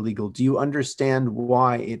was illegal. Do you understand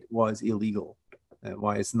why it was illegal?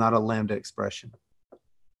 Why it's not a lambda expression?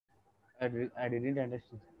 I didn't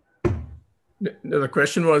understand. The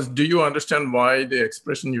question was, do you understand why the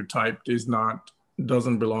expression you typed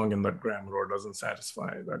doesn't belong in that grammar or doesn't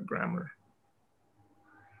satisfy that grammar?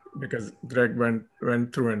 Because Greg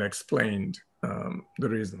went through and explained the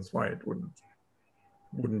reasons why it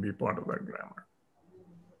wouldn't be part of that grammar.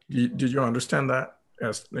 Did you understand that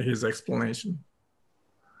as his explanation?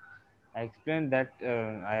 I explained that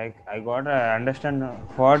I got to understand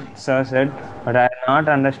what sir said, but I not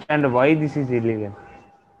understand why this is illegal.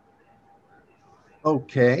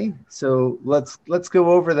 Okay, so let's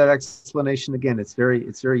go over that explanation again. It's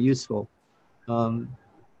very useful. So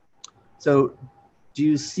do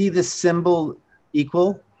you see the symbol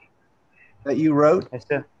equal that you wrote? Yes,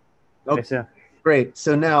 sir. Okay, Yes, sir. great.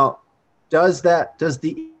 So now, does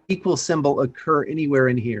the equal symbol occur anywhere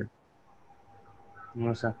in here?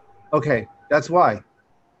 No, sir. Okay, that's why.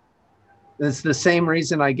 It's the same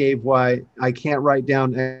reason I gave why I can't write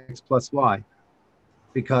down x plus y,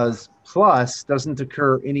 because plus doesn't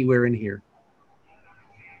occur anywhere in here.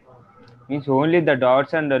 Means only the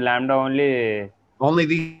dots and the lambda only. Only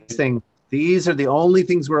these things. These are the only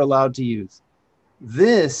things we're allowed to use.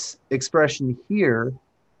 This expression here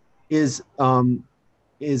is an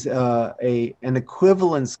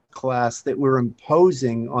equivalence class that we're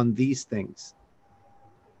imposing on these things.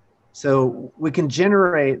 So we can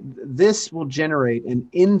generate, this will generate an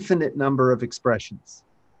infinite number of expressions,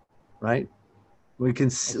 right? We can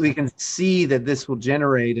see that this will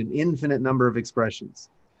generate an infinite number of expressions,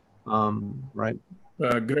 right?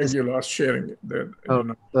 Greg, you lost sharing.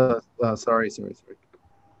 Sorry.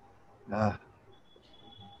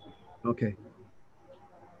 Okay.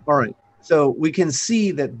 All right. So we can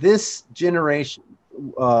see that this generation,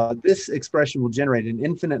 this expression will generate an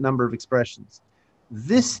infinite number of expressions.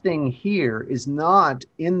 This thing here is not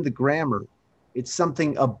in the grammar. It's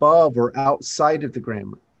something above or outside of the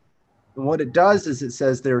grammar. And what it does is it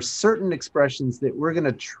says there are certain expressions that we're going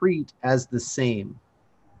to treat as the same.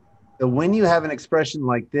 So when you have an expression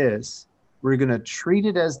like this, we're going to treat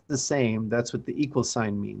it as the same. That's what the equal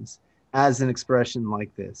sign means, as an expression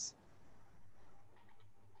like this.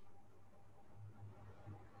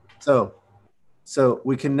 So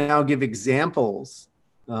we can now give examples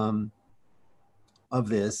of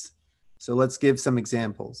this. So let's give some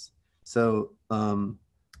examples. So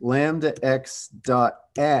lambda x dot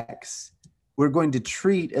x, we're going to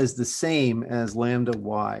treat as the same as lambda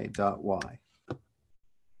y dot y.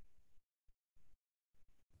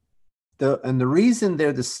 And the reason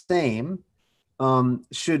they're the same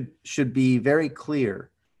should be very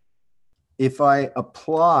clear. If I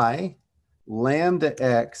apply lambda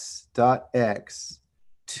x dot x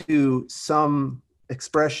to some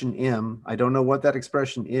expression m, I don't know what that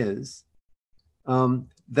expression is,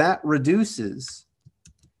 that reduces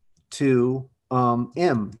to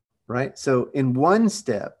m, right? So in one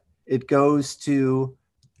step, it goes to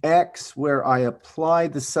x where I apply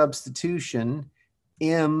the substitution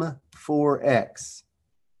m for x.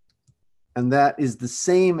 And that is the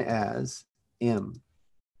same as m.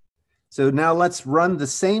 So now let's run the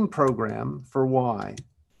same program for y.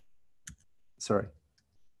 Sorry.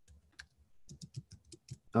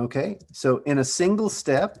 Okay, so in a single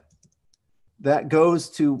step, that goes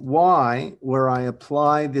to y where I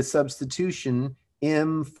apply the substitution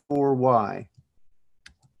m for y.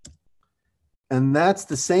 And that's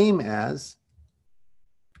the same as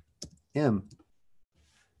M.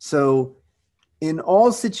 So in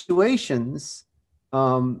all situations,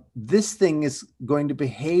 this thing is going to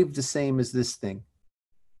behave the same as this thing.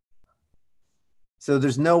 So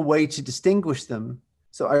there's no way to distinguish them.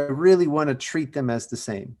 So I really want to treat them as the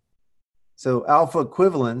same. So alpha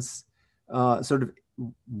equivalence sort of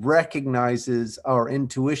recognizes our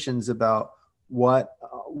intuitions about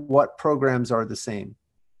what programs are the same.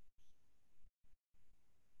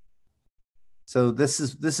 So this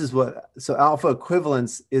is what, so alpha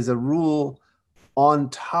equivalence is a rule on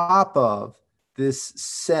top of this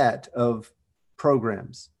set of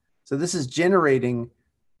programs. So this is generating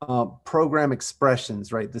program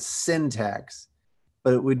expressions, right? The syntax,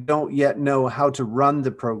 but we don't yet know how to run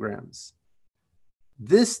the programs.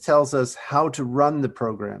 This tells us how to run the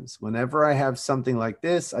programs. Whenever I have something like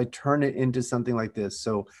this, I turn it into something like this.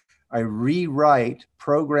 So I rewrite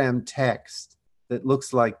program text that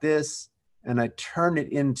looks like this, and I turn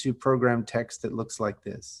it into program text that looks like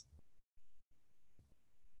this.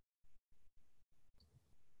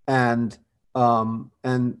 And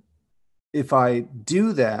if I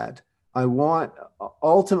do that,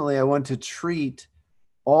 ultimately I want to treat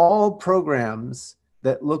all programs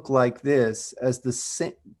that look like this as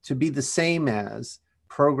to be the same as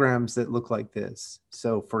programs that look like this.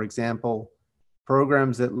 So for example,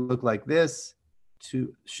 programs that look like this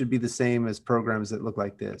should be the same as programs that look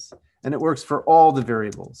like this. And it works for all the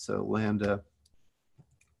variables. So lambda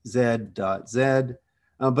z dot z,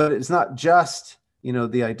 but it's not just,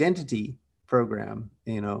 the identity program,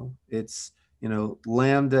 it's,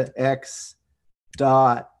 lambda x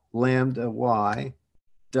dot lambda y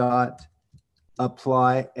dot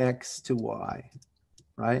apply x to y,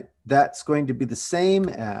 right? That's going to be the same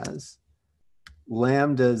as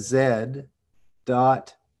lambda z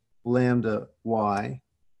dot lambda y,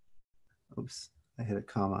 oops, I hit a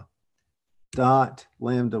comma, dot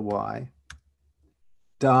lambda y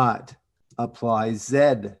dot apply z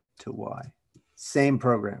to y. Same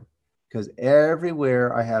program, because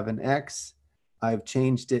everywhere I have an x, I've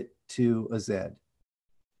changed it to a z.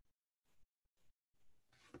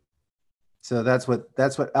 So that's what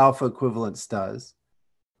alpha equivalence does,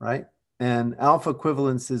 right? And alpha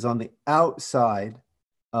equivalence is on the outside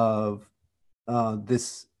of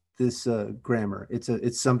this grammar.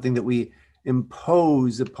 It's something that we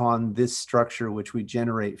impose upon this structure, which we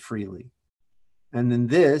generate freely. And then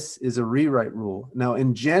this is a rewrite rule. Now,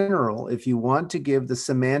 in general, if you want to give the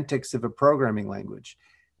semantics of a programming language,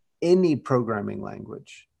 any programming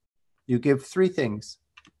language, you give three things.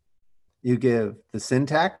 You give the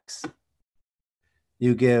syntax,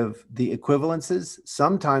 you give the equivalences.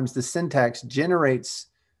 Sometimes the syntax generates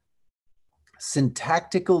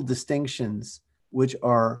syntactical distinctions which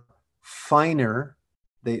are finer.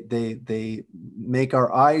 They make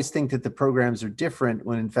our eyes think that the programs are different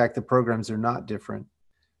when in fact the programs are not different,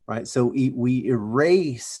 right? So we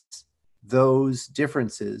erase those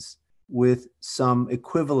differences with some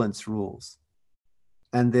equivalence rules.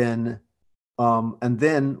 And then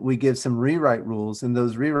we give some rewrite rules, and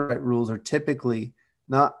those rewrite rules are typically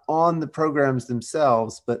not on the programs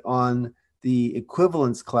themselves, but on the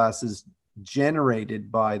equivalence classes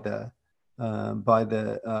generated by the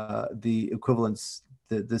equivalence,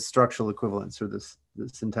 the structural equivalence, or the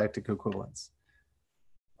syntactic equivalence.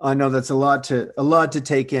 I know that's a lot to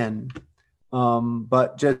take in,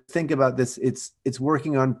 but just think about this. It's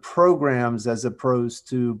working on programs as opposed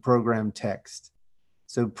to program text.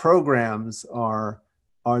 So programs are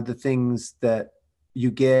the things that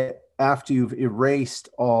you get after you've erased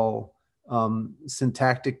all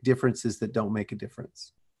syntactic differences that don't make a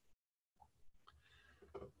difference.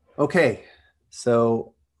 Okay,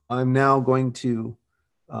 so I'm now going to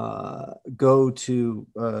go to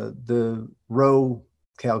the Rho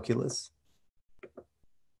Calculus,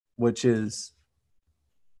 which is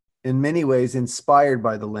in many ways inspired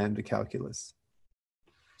by the lambda calculus.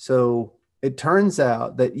 So it turns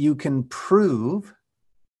out that you can prove,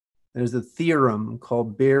 there's a theorem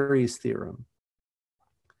called Berry's theorem,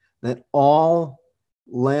 that all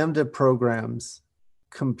lambda programs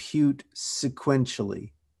compute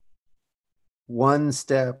sequentially. One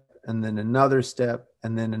step, and then another step,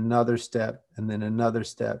 and then another step, and then another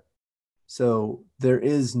step. So there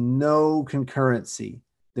is no concurrency.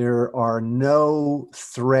 There are no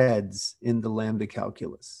threads in the lambda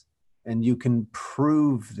calculus. And you can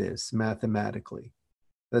prove this mathematically.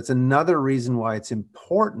 That's another reason why it's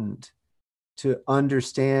important to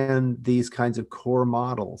understand these kinds of core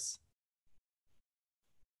models.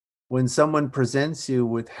 When someone presents you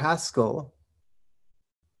with Haskell,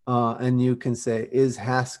 and you can say, is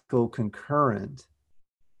Haskell concurrent?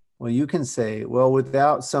 Well, you can say, well,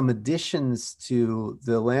 without some additions to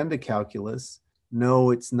the lambda calculus,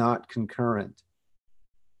 no, it's not concurrent.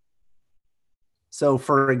 So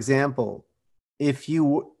for example, if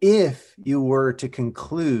you were to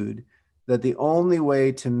conclude that the only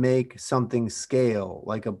way to make something scale,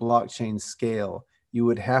 like a blockchain scale, you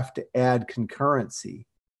would have to add concurrency,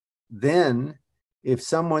 then if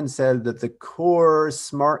someone said that the core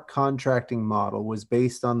smart contracting model was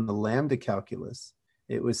based on the lambda calculus,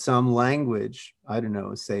 it was some language, I don't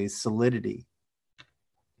know, say Solidity,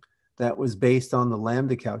 that was based on the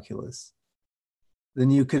lambda calculus, then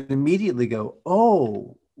you could immediately go,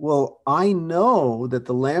 oh, well, I know that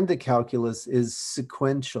the lambda calculus is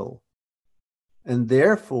sequential. And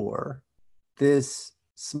therefore, this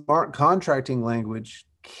smart contracting language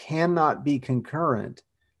cannot be concurrent.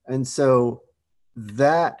 And so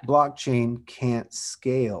that blockchain can't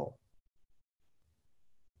scale.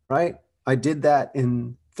 Right? I did that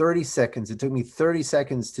in 30 seconds. It took me 30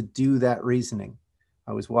 seconds to do that reasoning.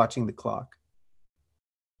 I was watching the clock.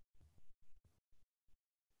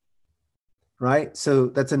 Right? So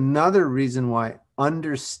that's another reason why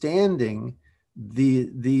understanding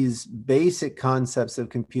these basic concepts of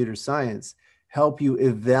computer science help you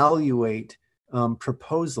evaluate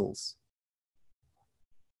proposals.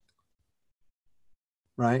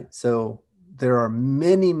 Right? So there are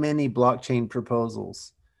many, many blockchain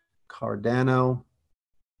proposals. Cardano,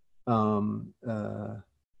 trying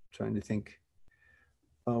to think,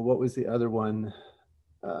 what was the other one?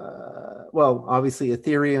 Well, obviously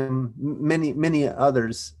Ethereum, many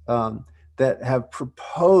others that have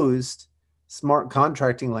proposed smart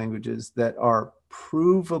contracting languages that are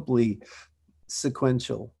provably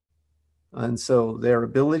sequential. And so their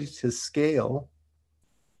ability to scale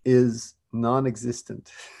is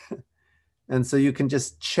non-existent. And so you can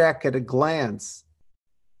just check at a glance,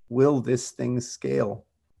 will this thing scale?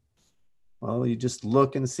 Well, you just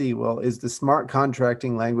look and see, well, is the smart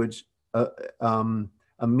contracting language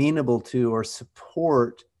amenable to or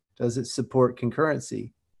does it support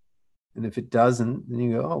concurrency? And if it doesn't, then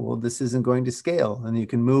you go, oh, well, this isn't going to scale. And you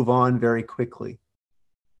can move on very quickly,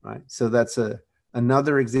 right? So that's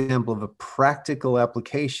another example of a practical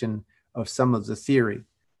application of some of the theory.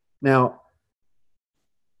 Now,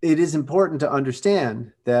 it is important to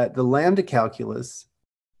understand that the lambda calculus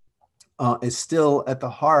is still at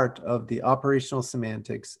the heart of the operational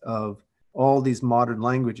semantics of all these modern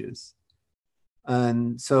languages.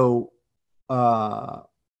 And so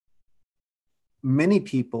many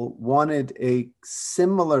people wanted a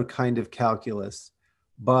similar kind of calculus,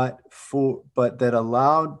 but that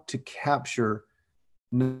allowed to capture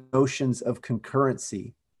notions of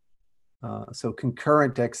concurrency. So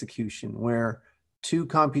concurrent execution, where two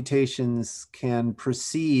computations can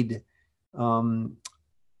proceed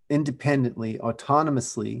independently,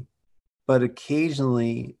 autonomously, but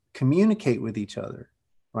occasionally communicate with each other,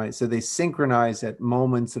 right? So they synchronize at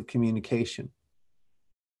moments of communication.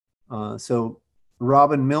 So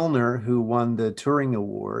Robin Milner, who won the Turing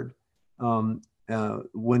Award,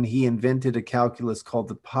 when he invented a calculus called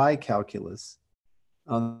the pi calculus,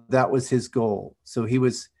 that was his goal. So he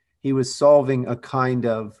was solving a kind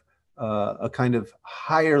of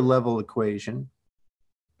higher level equation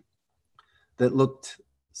that looked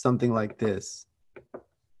something like this.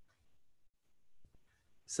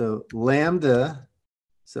 So lambda,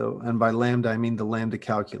 and by lambda I mean the lambda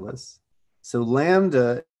calculus. So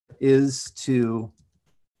lambda is to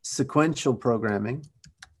sequential programming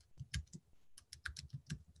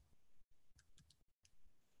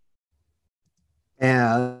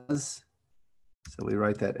as, so we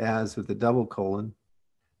write that as with a double colon,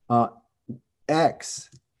 X,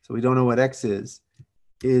 so we don't know what X is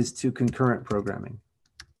to concurrent programming.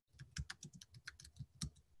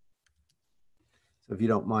 So if you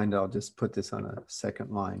don't mind, I'll just put this on a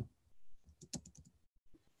second line.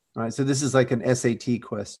 All right, so this is like an SAT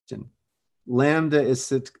question. Lambda is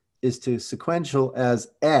to sequential as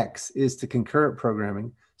X is to concurrent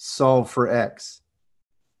programming, solve for X.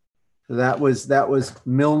 So that was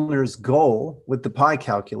Milner's goal with the pi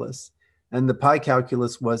calculus, and the pi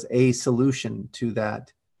calculus was a solution to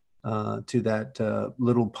that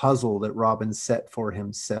little puzzle that Robin set for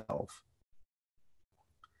himself.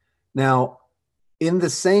 Now, in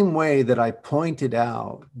the same way that I pointed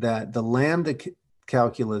out that the lambda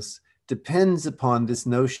calculus depends upon this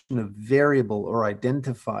notion of variable or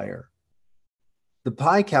identifier, the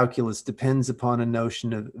pi calculus depends upon a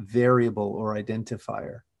notion of variable or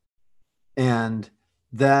identifier. And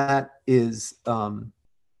that is,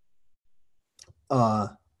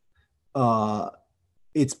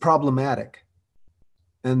 it's problematic.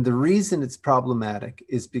 And the reason it's problematic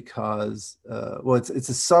is because, well, it's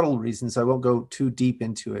a subtle reason, so I won't go too deep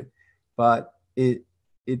into it, but it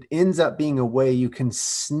ends up being a way you can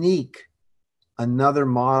sneak another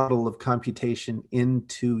model of computation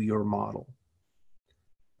into your model.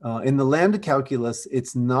 In the lambda calculus,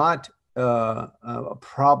 it's not a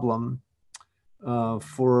problem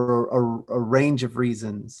for a range of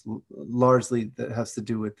reasons, largely that has to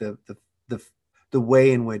do with the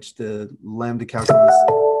way in which the lambda calculus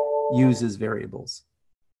uses variables.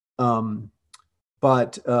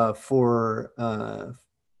 But for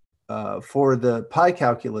the pi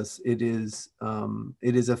calculus, it is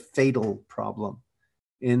a fatal problem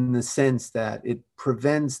in the sense that it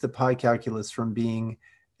prevents the pi calculus from being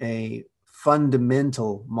a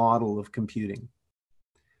fundamental model of computing.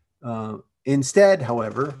 Instead,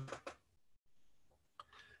 however,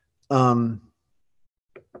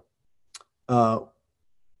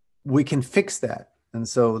 we can fix that. And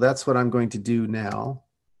so that's what I'm going to do now,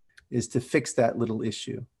 is to fix that little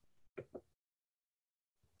issue.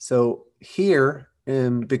 So here,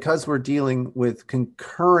 because we're dealing with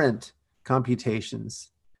concurrent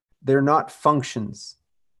computations, they're not functions.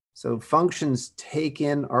 So functions take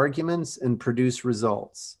in arguments and produce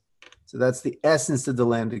results. So that's the essence of the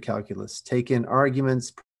lambda calculus: take in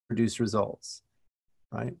arguments, produce results,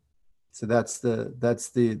 right? So that's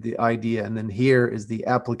the idea. And then here is the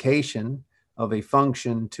application of a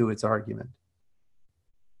function to its argument.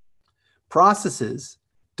 Processes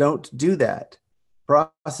don't do that.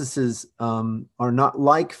 Processes are not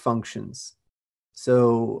like functions.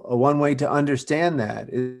 So one way to understand that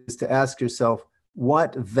is to ask yourself,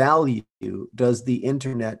 what value does the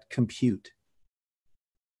internet compute?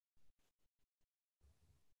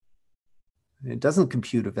 It doesn't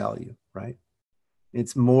compute a value, right?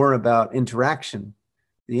 It's more about interaction.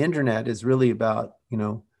 The internet is really about,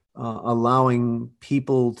 allowing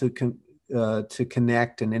people to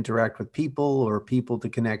connect and interact with people, or people to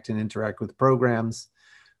connect and interact with programs,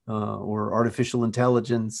 or artificial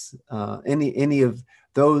intelligence. Any of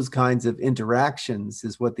those kinds of interactions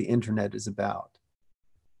is what the internet is about,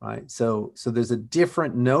 right? So there's a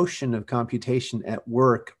different notion of computation at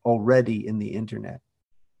work already in the internet,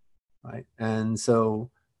 right? And so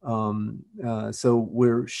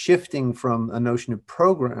we're shifting from a notion of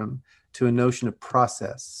program to a notion of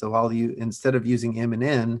process. So instead of using M and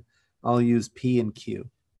N, I'll use P and Q.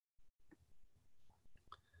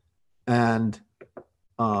 And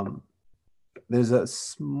there's a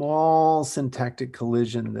small syntactic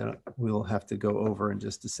collision that we'll have to go over in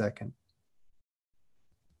just a second.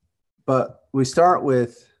 But we start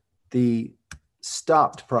with the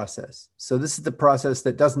stopped process. So this is the process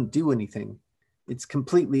that doesn't do anything. It's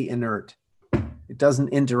completely inert. It doesn't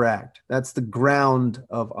interact. That's the ground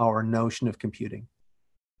of our notion of computing.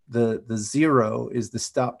 The zero is the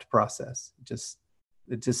stopped process.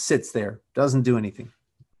 It just sits there, doesn't do anything.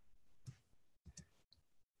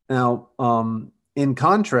 Now, in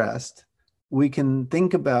contrast, we can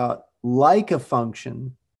think about, like a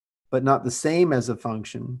function, but not the same as a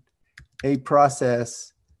function, a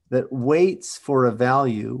process that waits for a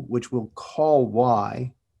value, which we'll call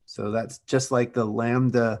y. So that's just like the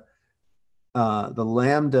lambda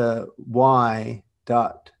y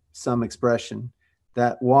dot some expression.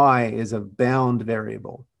 That y is a bound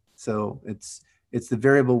variable. So it's the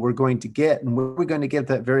variable we're going to get. And where we're going to get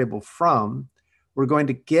that variable from, we're going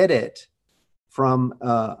to get it from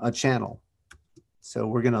a channel.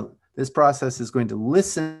 So this process is going to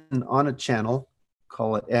listen on a channel,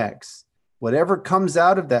 call it x. Whatever comes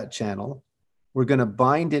out of that channel, we're going to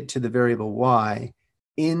bind it to the variable y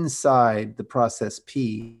inside the process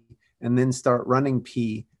p, and then start running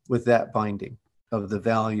p with that binding of the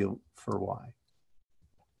value for y.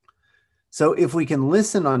 So if we can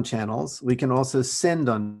listen on channels, we can also send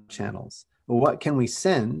on channels. Well, what can we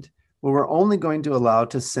send? Well, we're only going to allow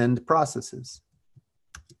to send processes.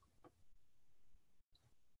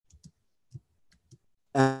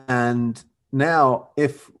 And now,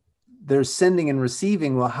 if they're sending and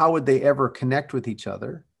receiving, well, how would they ever connect with each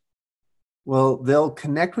other? Well, they'll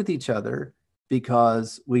connect with each other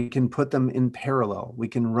because we can put them in parallel. We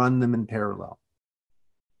can run them in parallel.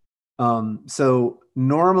 So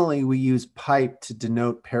normally we use pipe to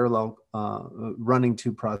denote parallel, running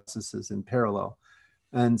two processes in parallel.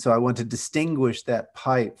 And so I want to distinguish that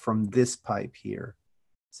pipe from this pipe here.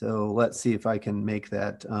 So let's see if I can make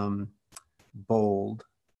that bold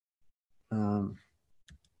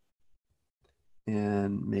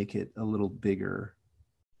and make it a little bigger.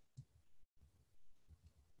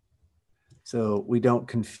 So we don't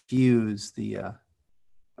confuse the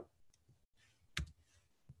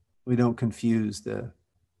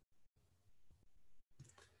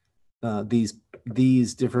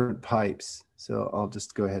these different pipes. So I'll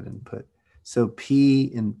just go ahead and put, so P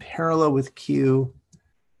in parallel with Q,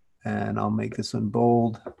 and I'll make this one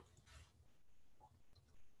bold.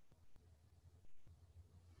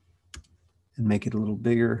 And make it a little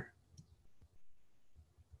bigger.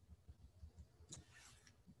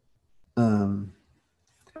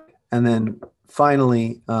 And then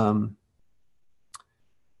finally, I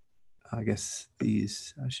guess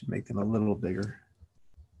these, I should make them a little bigger.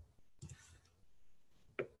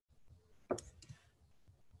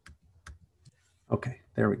 Okay,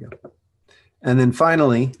 there we go. And then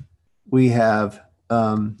finally, we have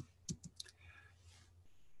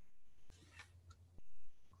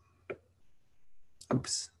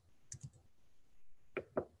oops.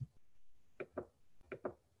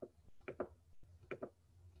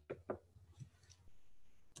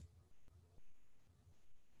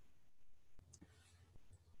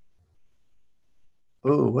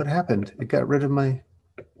 Oh, what happened? It got rid of my,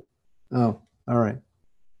 oh, all right.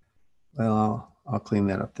 Well, I'll clean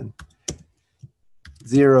that up then.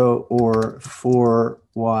 0 or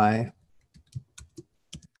 4y,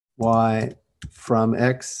 y from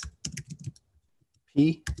x,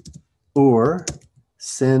 p, or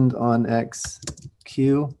send on x,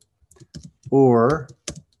 q, or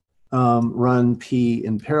run p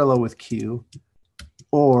in parallel with q,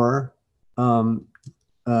 or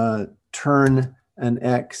turn an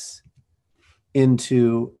x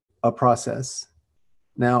into a process.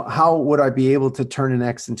 Now, how would I be able to turn an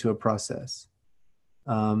x into a process?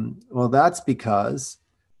 Well, that's because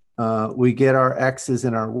we get our x's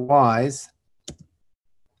and our y's.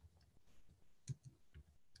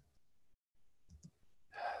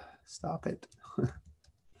 Stop it.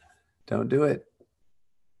 Don't do it.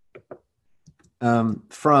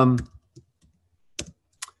 From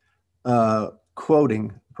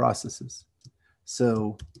quoting processes.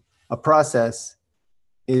 So a process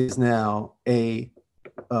is now a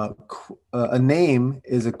name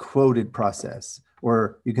is a quoted process,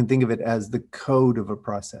 or you can think of it as the code of a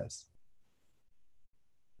process,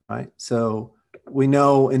 right? So we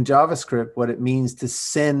know in JavaScript what it means to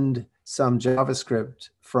send some JavaScript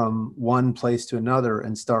from one place to another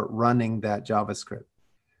and start running that JavaScript.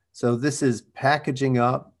 So this is packaging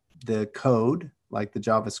up the code, like the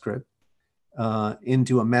JavaScript,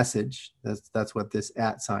 into a message. That's what this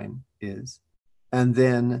 @ sign is. And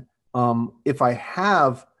then if I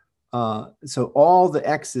have, so all the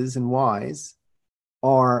x's and y's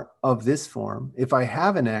are of this form. If I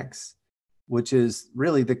have an x, which is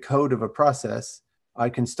really the code of a process, I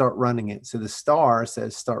can start running it. So the star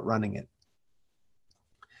says start running it.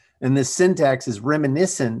 And this syntax is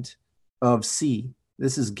reminiscent of C.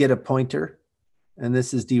 This is get a pointer, and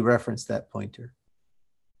this is dereference that pointer.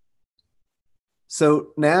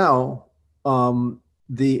 So now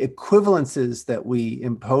the equivalences that we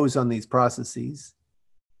impose on these processes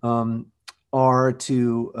are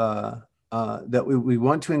to, that we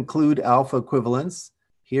want to include alpha equivalence.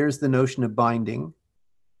 Here's the notion of binding,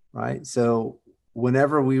 right? So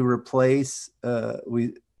whenever we replace,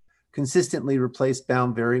 we consistently replace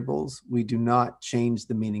bound variables, we do not change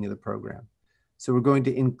the meaning of the program. So we're going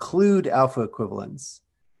to include alpha equivalence,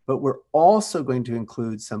 but we're also going to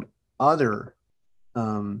include some other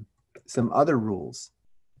rules.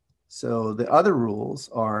 So the other rules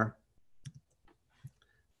are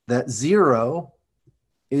that 0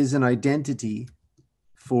 is an identity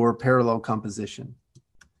for parallel composition.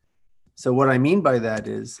 So what I mean by that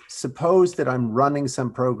is, suppose that I'm running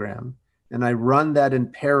some program and I run that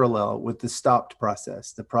in parallel with the stopped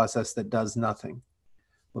process, the process that does nothing.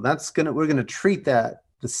 Well, we're gonna treat that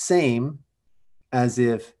the same as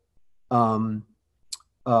if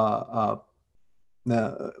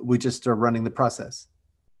we just are running the process.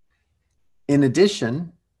 In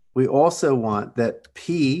addition, we also want that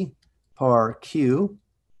P par Q,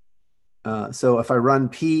 so if I run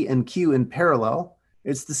P and Q in parallel,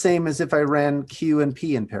 it's the same as if I ran Q and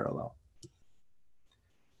P in parallel.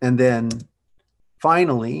 And then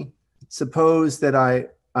finally, suppose that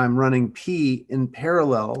I'm running P in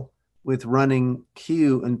parallel with running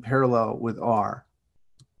Q in parallel with R.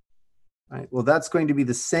 Right? Well, that's going to be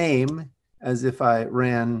the same as if I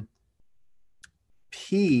ran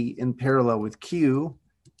P in parallel with Q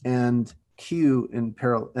and Q in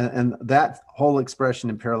parallel, and that whole expression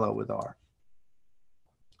in parallel with R.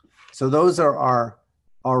 So those are our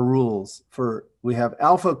rules for, we have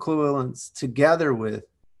alpha equivalence together with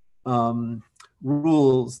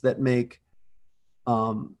rules that make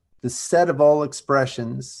the set of all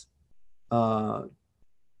expressions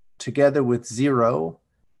together with 0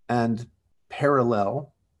 and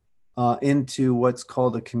parallel into what's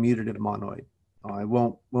called a commutative monoid. I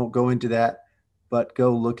won't go into that, but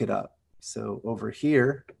go look it up. So over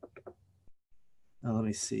here, let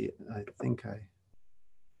me see. I think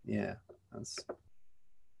yeah, let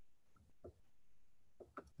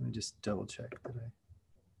me just double check that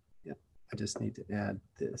yeah, I just need to add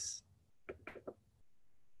this.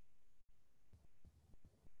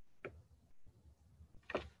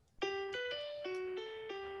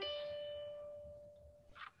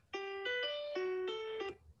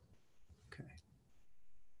 Okay.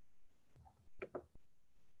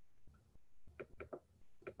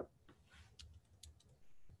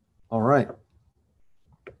 All right.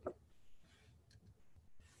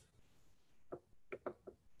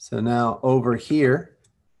 So now over here,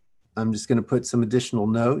 I'm just going to put some additional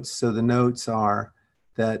notes. So the notes are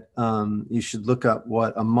that you should look up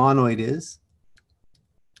what a monoid is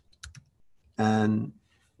and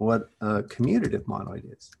what a commutative monoid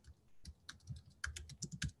is.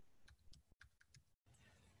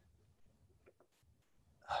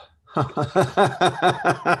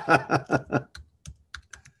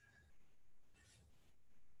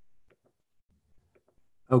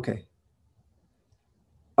 Okay.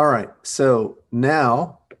 All right. So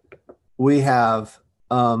now we have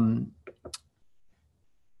the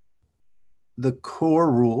core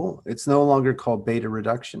rule. It's no longer called beta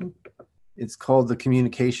reduction. It's called the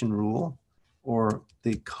communication rule, or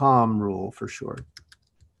the COM rule for short.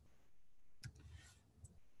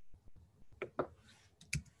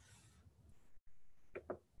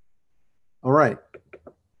 All right.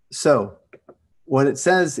 So what it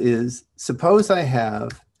says is, suppose I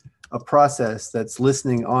have a process that's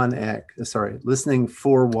listening on X, listening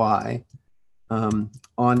for Y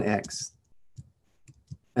on X,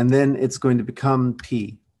 and then it's going to become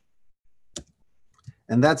P.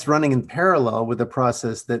 And that's running in parallel with a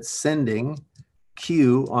process that's sending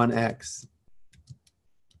Q on X.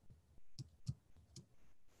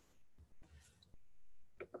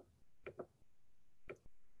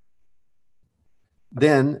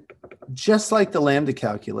 Then, just like the lambda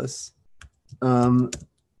calculus,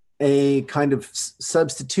 a kind of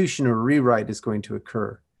substitution or rewrite is going to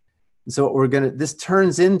occur. And so what we're going to, this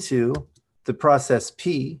turns into the process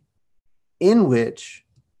P, in which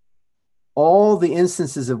all the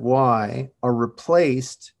instances of Y are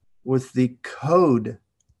replaced with the code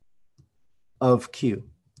of Q.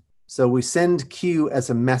 So we send Q as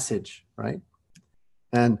a message, right?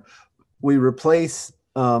 And we replace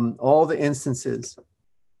all the instances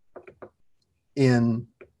in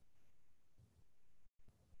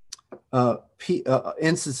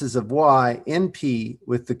instances of Y in P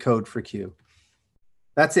with the code for Q.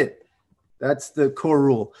 That's it. That's the core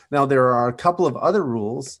rule. Now, there are a couple of other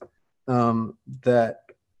rules that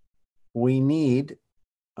we need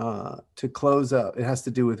to close up. It has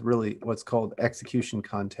to do with really what's called execution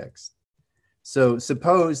context. So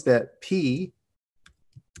suppose that P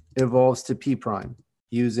evolves to P prime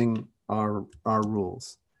using our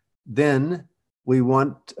rules. Then we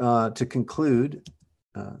want to conclude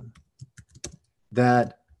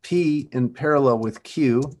that P in parallel with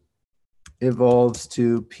Q evolves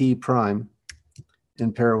to P prime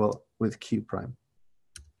in parallel with Q prime.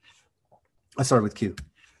 With Q.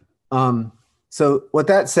 So what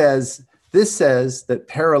that says, this says that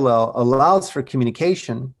parallel allows for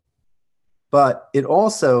communication, but it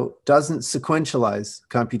also doesn't sequentialize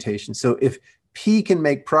computation. So if P can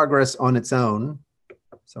make progress on its own,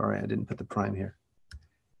 sorry, I didn't put the prime here.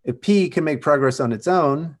 If P can make progress on its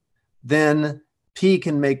own, then P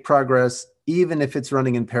can make progress even if it's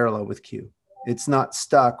running in parallel with Q. It's not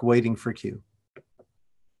stuck waiting for Q.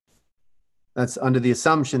 That's under the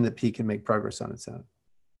assumption that P can make progress on its own.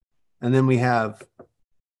 And then we have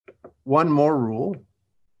one more rule.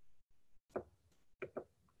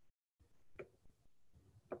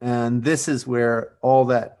 And this is where all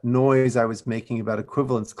that noise I was making about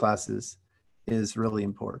equivalence classes is really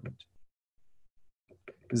important.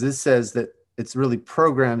 Because this says that it's really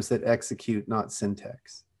programs that execute, not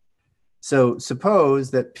syntax. So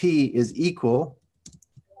suppose that P is equal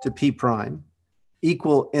to P prime.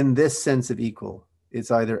 Equal in this sense of equal.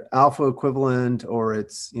 It's either alpha equivalent, or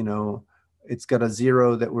it's, you know, it's got a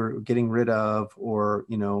zero that we're getting rid of, or,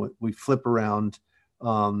 you know, we flip around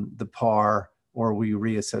the par, or we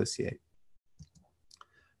reassociate.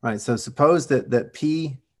 All right, so suppose that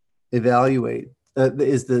P evaluate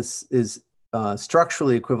is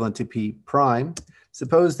structurally equivalent to P prime.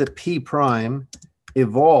 Suppose that P prime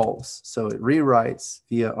evolves, so it rewrites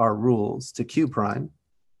via our rules to Q prime.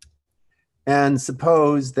 And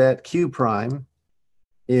suppose that Q prime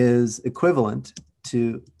is equivalent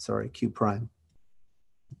to, Q prime.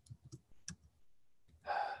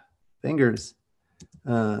 Fingers.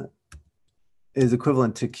 is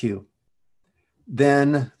equivalent to Q.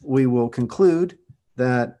 Then we will conclude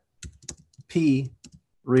that P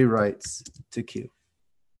rewrites to Q.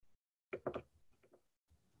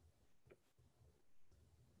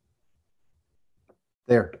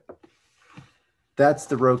 There. That's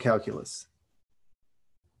the Rho calculus.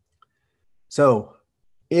 So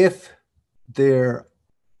if there,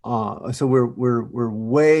 so we're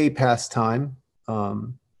way past time,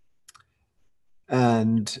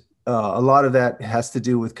 and a lot of that has to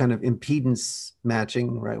do with kind of impedance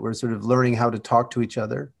matching, right? We're sort of learning how to talk to each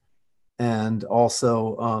other, and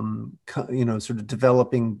also, you know, sort of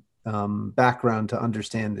developing background to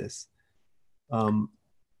understand this.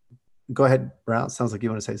 Go ahead, Brown. Sounds like you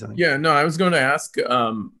want to say something. Yeah, no, I was going to ask.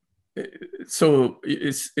 So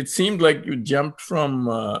it seemed like you jumped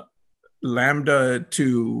from lambda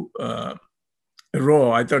to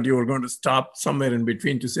rho. I thought you were going to stop somewhere in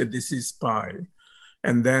between to say this is pi,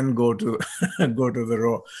 and then go to go to the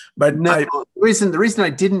rho. But no, the reason I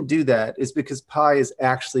didn't do that is because pi is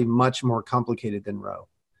actually much more complicated than rho.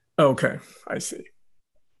 Okay, I see.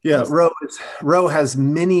 Yeah, rho has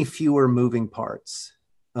many fewer moving parts.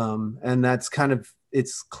 And that's kind of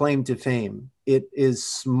its claim to fame. It is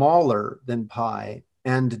smaller than pi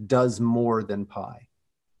and does more than pi.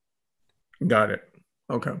 Got it.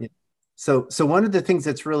 Okay. Yeah. So one of the things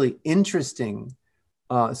that's really interesting,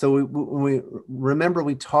 so we remember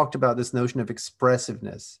we talked about this notion of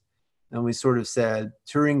expressiveness, and we sort of said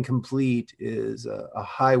Turing complete is a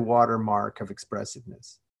high watermark of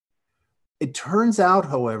expressiveness. It turns out,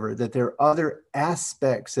 however, that there are other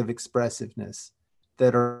aspects of expressiveness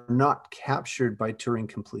that are not captured by Turing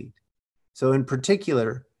complete. So in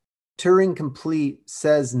particular, Turing complete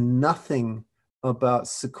says nothing about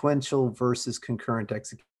sequential versus concurrent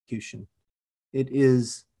execution. It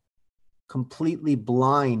is completely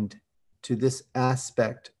blind to this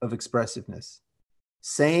aspect of expressiveness.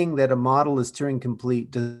 Saying that a model is Turing complete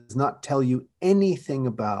does not tell you anything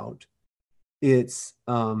about its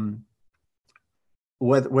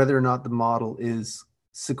whether or not the model is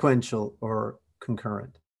sequential or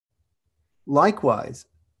concurrent. Likewise,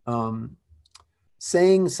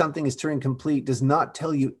 saying something is Turing complete does not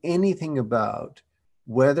tell you anything about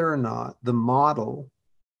whether or not the model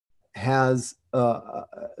has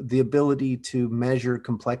the ability to measure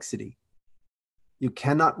complexity. You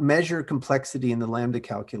cannot measure complexity in the lambda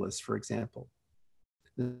calculus, for example.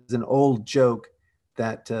 There's an old joke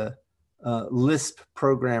that Lisp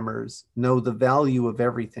programmers know the value of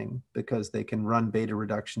everything because they can run beta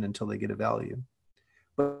reduction until they get a value,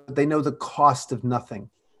 but they know the cost of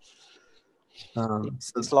nothing.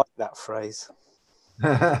 It's like that phrase.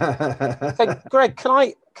 So, Greg,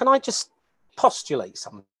 can I just postulate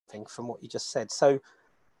something from what you just said? So,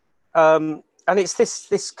 and it's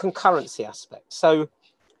this concurrency aspect. So,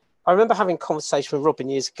 I remember having a conversation with Robin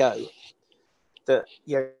years ago that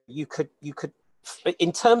you could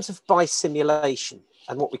in terms of bisimulation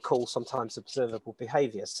and what we call sometimes observable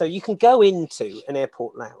behavior. So you can go into an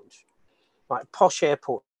airport lounge, like a posh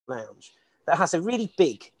airport lounge that has a really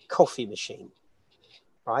big coffee machine,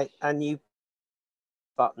 right? And you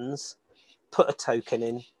buttons, put a token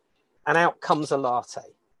in, and out comes a latte,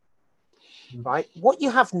 right? What you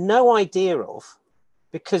have no idea of,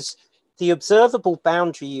 because the observable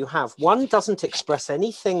boundary you have, one doesn't express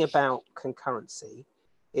anything about concurrency.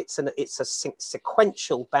 It's a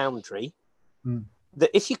sequential boundary that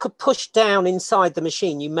if you could push down inside the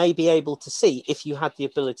machine, you may be able to see, if you had the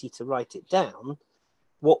ability to write it down,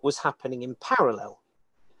 what was happening in parallel.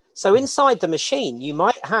 So inside the machine, you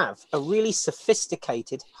might have a really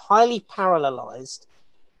sophisticated, highly parallelized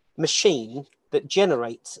machine that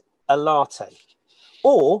generates a latte.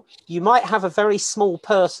 Or you might have a very small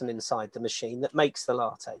person inside the machine that makes the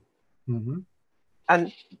latte. Mm-hmm.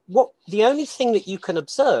 And the only thing that you can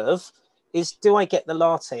observe is, do I get the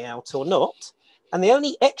latte out or not? And the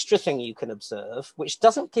only extra thing you can observe, which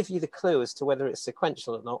doesn't give you the clue as to whether it's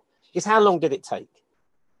sequential or not, is how long did it take?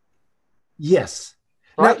 Yes.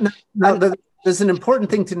 Right. Now, there's an important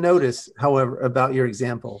thing to notice, however, about your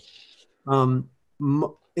example.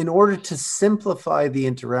 In order to simplify the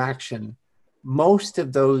interaction, most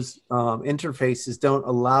of those interfaces don't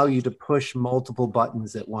allow you to push multiple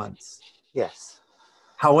buttons at once. Yes.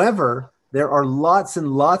 However, there are lots and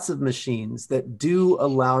lots of machines that do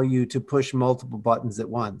allow you to push multiple buttons at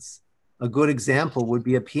once. A good example would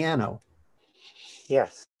be a piano.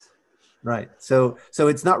 Yes. Right. So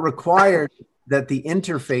it's not required that the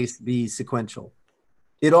interface be sequential.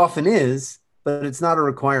 It often is, but it's not a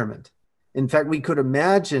requirement. In fact, we could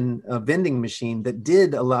imagine a vending machine that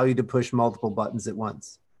did allow you to push multiple buttons at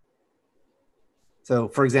once. So,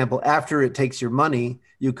 for example, after it takes your money,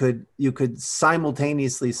 you could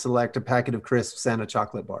simultaneously select a packet of crisps and a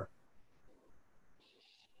chocolate bar.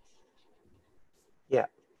 Yeah.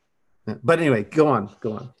 But anyway, go on.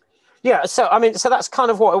 Yeah. So I mean, so that's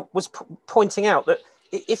kind of what I was pointing out, that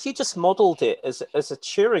if you just modeled it as a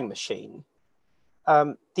Turing machine,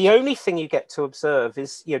 the only thing you get to observe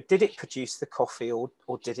is, did it produce the coffee or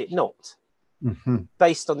did it not,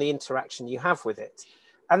 based on the interaction you have with it.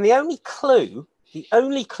 And the only clue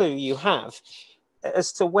you have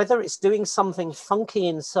as to whether it's doing something funky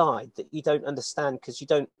inside that you don't understand, because you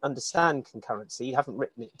don't understand concurrency, you haven't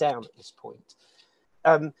written it down at this point,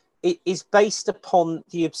 it is based upon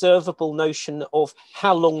the observable notion of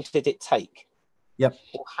how long did it take. Yep.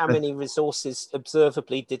 Or how many resources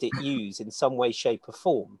observably did it use in some way, shape, or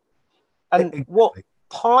form. And Exactly. what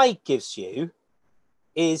pi gives you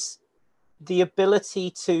is the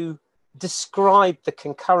ability to describe the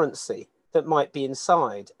concurrency that might be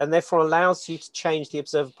inside, and therefore allows you to change the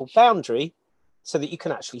observable boundary so that you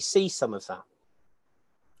can actually see some of that.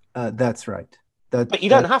 That's right. But you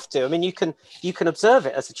don't have to. I mean, you can observe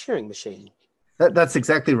it as a Turing machine. That's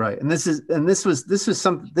exactly right. And this was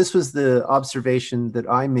the observation that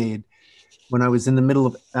I made when I was in the middle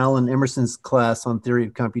of Alan Emerson's class on theory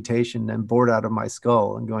of computation and bored out of my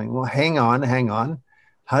skull and going, well, hang on.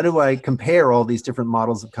 How do I compare all these different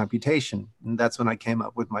models of computation? And that's when I came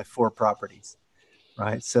up with my 4 properties,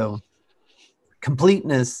 right? So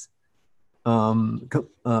completeness,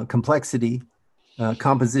 complexity,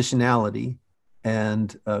 compositionality,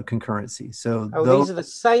 and concurrency. So these are the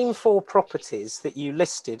same 4 properties that you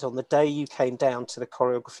listed on the day you came down to the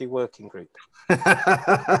choreography working group.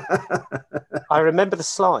 I remember the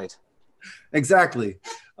slide. Exactly.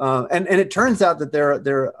 And it turns out that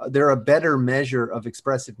they're a better measure of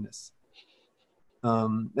expressiveness.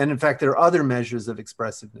 And in fact, there are other measures of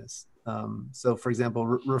expressiveness. So for example,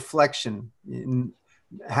 reflection.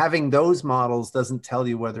 Having those models doesn't tell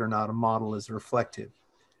you whether or not a model is reflective.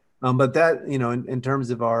 But that, in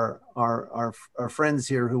terms of our friends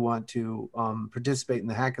here who want to participate in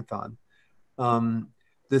the hackathon,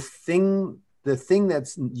 the thing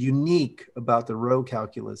that's unique about the Rho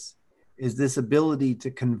calculus is this ability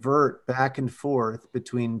to convert back and forth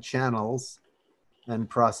between channels and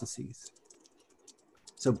processes.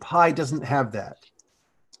 So pi doesn't have that.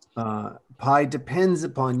 Pi depends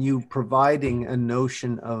upon you providing a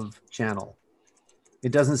notion of channel.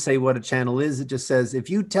 It doesn't say what a channel is. It just says, if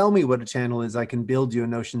you tell me what a channel is, I can build you a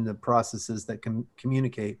notion of processes that can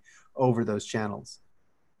communicate over those channels.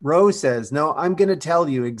 Rho says, no, I'm going to tell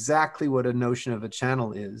you exactly what a notion of a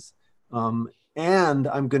channel is. And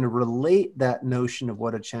I'm going to relate that notion of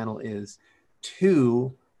what a channel is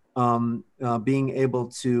to being able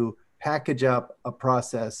to package up a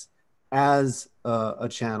process as a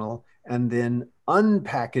channel and then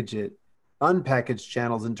unpackage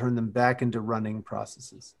channels and turn them back into running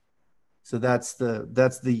processes. So that's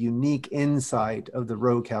the unique insight of the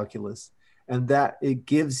Rho calculus, and that it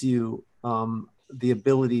gives you the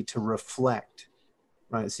ability to reflect,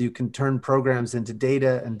 right? So you can turn programs into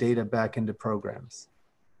data and data back into programs.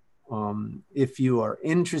 If you are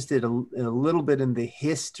interested in a little bit in the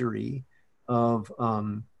history of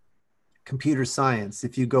computer science,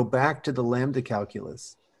 if you go back to the lambda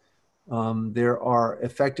calculus, there are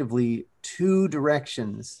effectively 2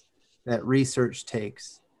 directions that research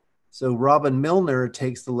takes. So Robin Milner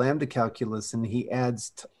takes the lambda calculus and he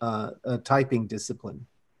adds a typing discipline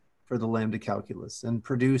for the lambda calculus and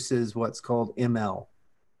produces what's called ML.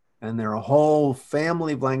 And there are a whole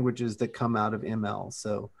family of languages that come out of ML.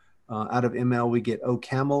 So out of ML, we get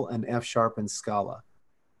OCaml and F# and Scala.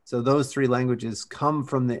 So those 3 languages come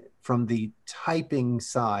from the typing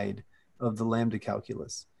side of the lambda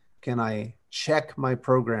calculus. Can I check my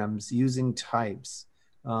programs using types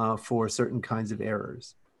for certain kinds of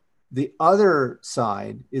errors? The other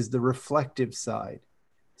side is the reflective side.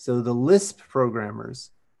 So the Lisp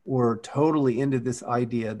programmers were totally into this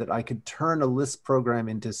idea that I could turn a Lisp program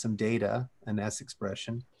into some data, an S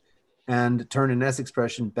expression, and turn an S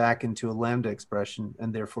expression back into a lambda expression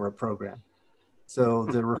and therefore a program. So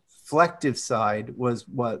the reflective side was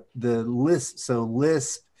what the Lisp, so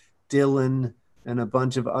Lisp, Dylan, and a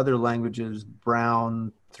bunch of other languages,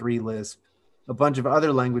 Brown, 3Lisp, a bunch of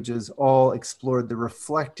other languages all explored the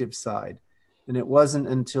reflective side. And it wasn't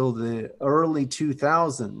until the early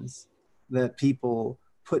 2000s that people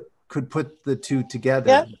could put the 2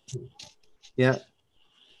 together. Yeah.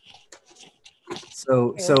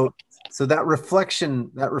 So that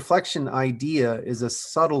reflection idea is a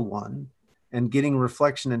subtle one, and getting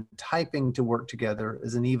reflection and typing to work together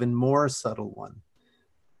is an even more subtle one.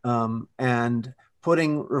 And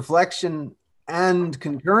putting reflection and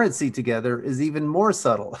concurrency together is even more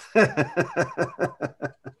subtle.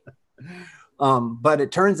 But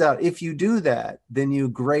it turns out if you do that, then you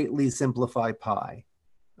greatly simplify pi.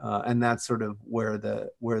 And that's sort of where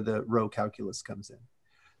the Rho calculus comes in.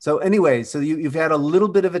 So anyway, so you've had a little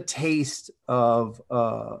bit of a taste of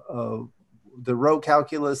the Rho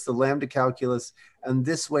calculus, the lambda calculus, and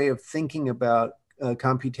this way of thinking about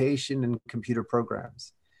computation and computer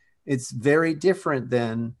programs. It's very different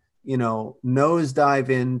than, you know, nosedive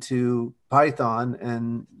into Python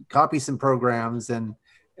and copy some programs and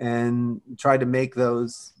try to make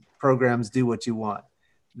those programs do what you want.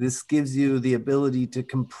 This gives you the ability to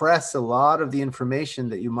compress a lot of the information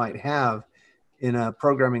that you might have in a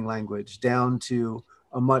programming language down to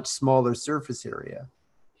a much smaller surface area.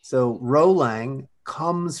 So Rholang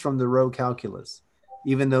comes from the Rho calculus.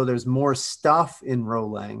 Even though there's more stuff in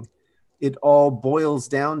Rholang, it all boils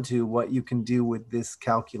down to what you can do with this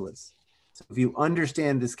calculus. So if you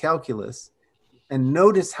understand this calculus and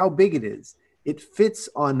notice how big it is, it fits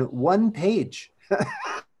on one page.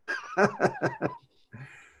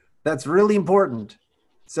 That's really important.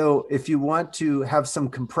 So if you want to have some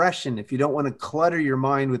compression, if you don't want to clutter your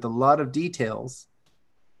mind with a lot of details,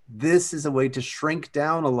 this is a way to shrink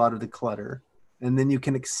down a lot of the clutter, and then you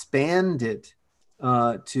can expand it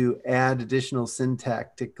to add additional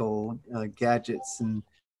syntactical gadgets and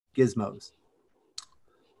gizmos.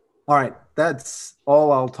 All right, that's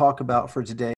all I'll talk about for today.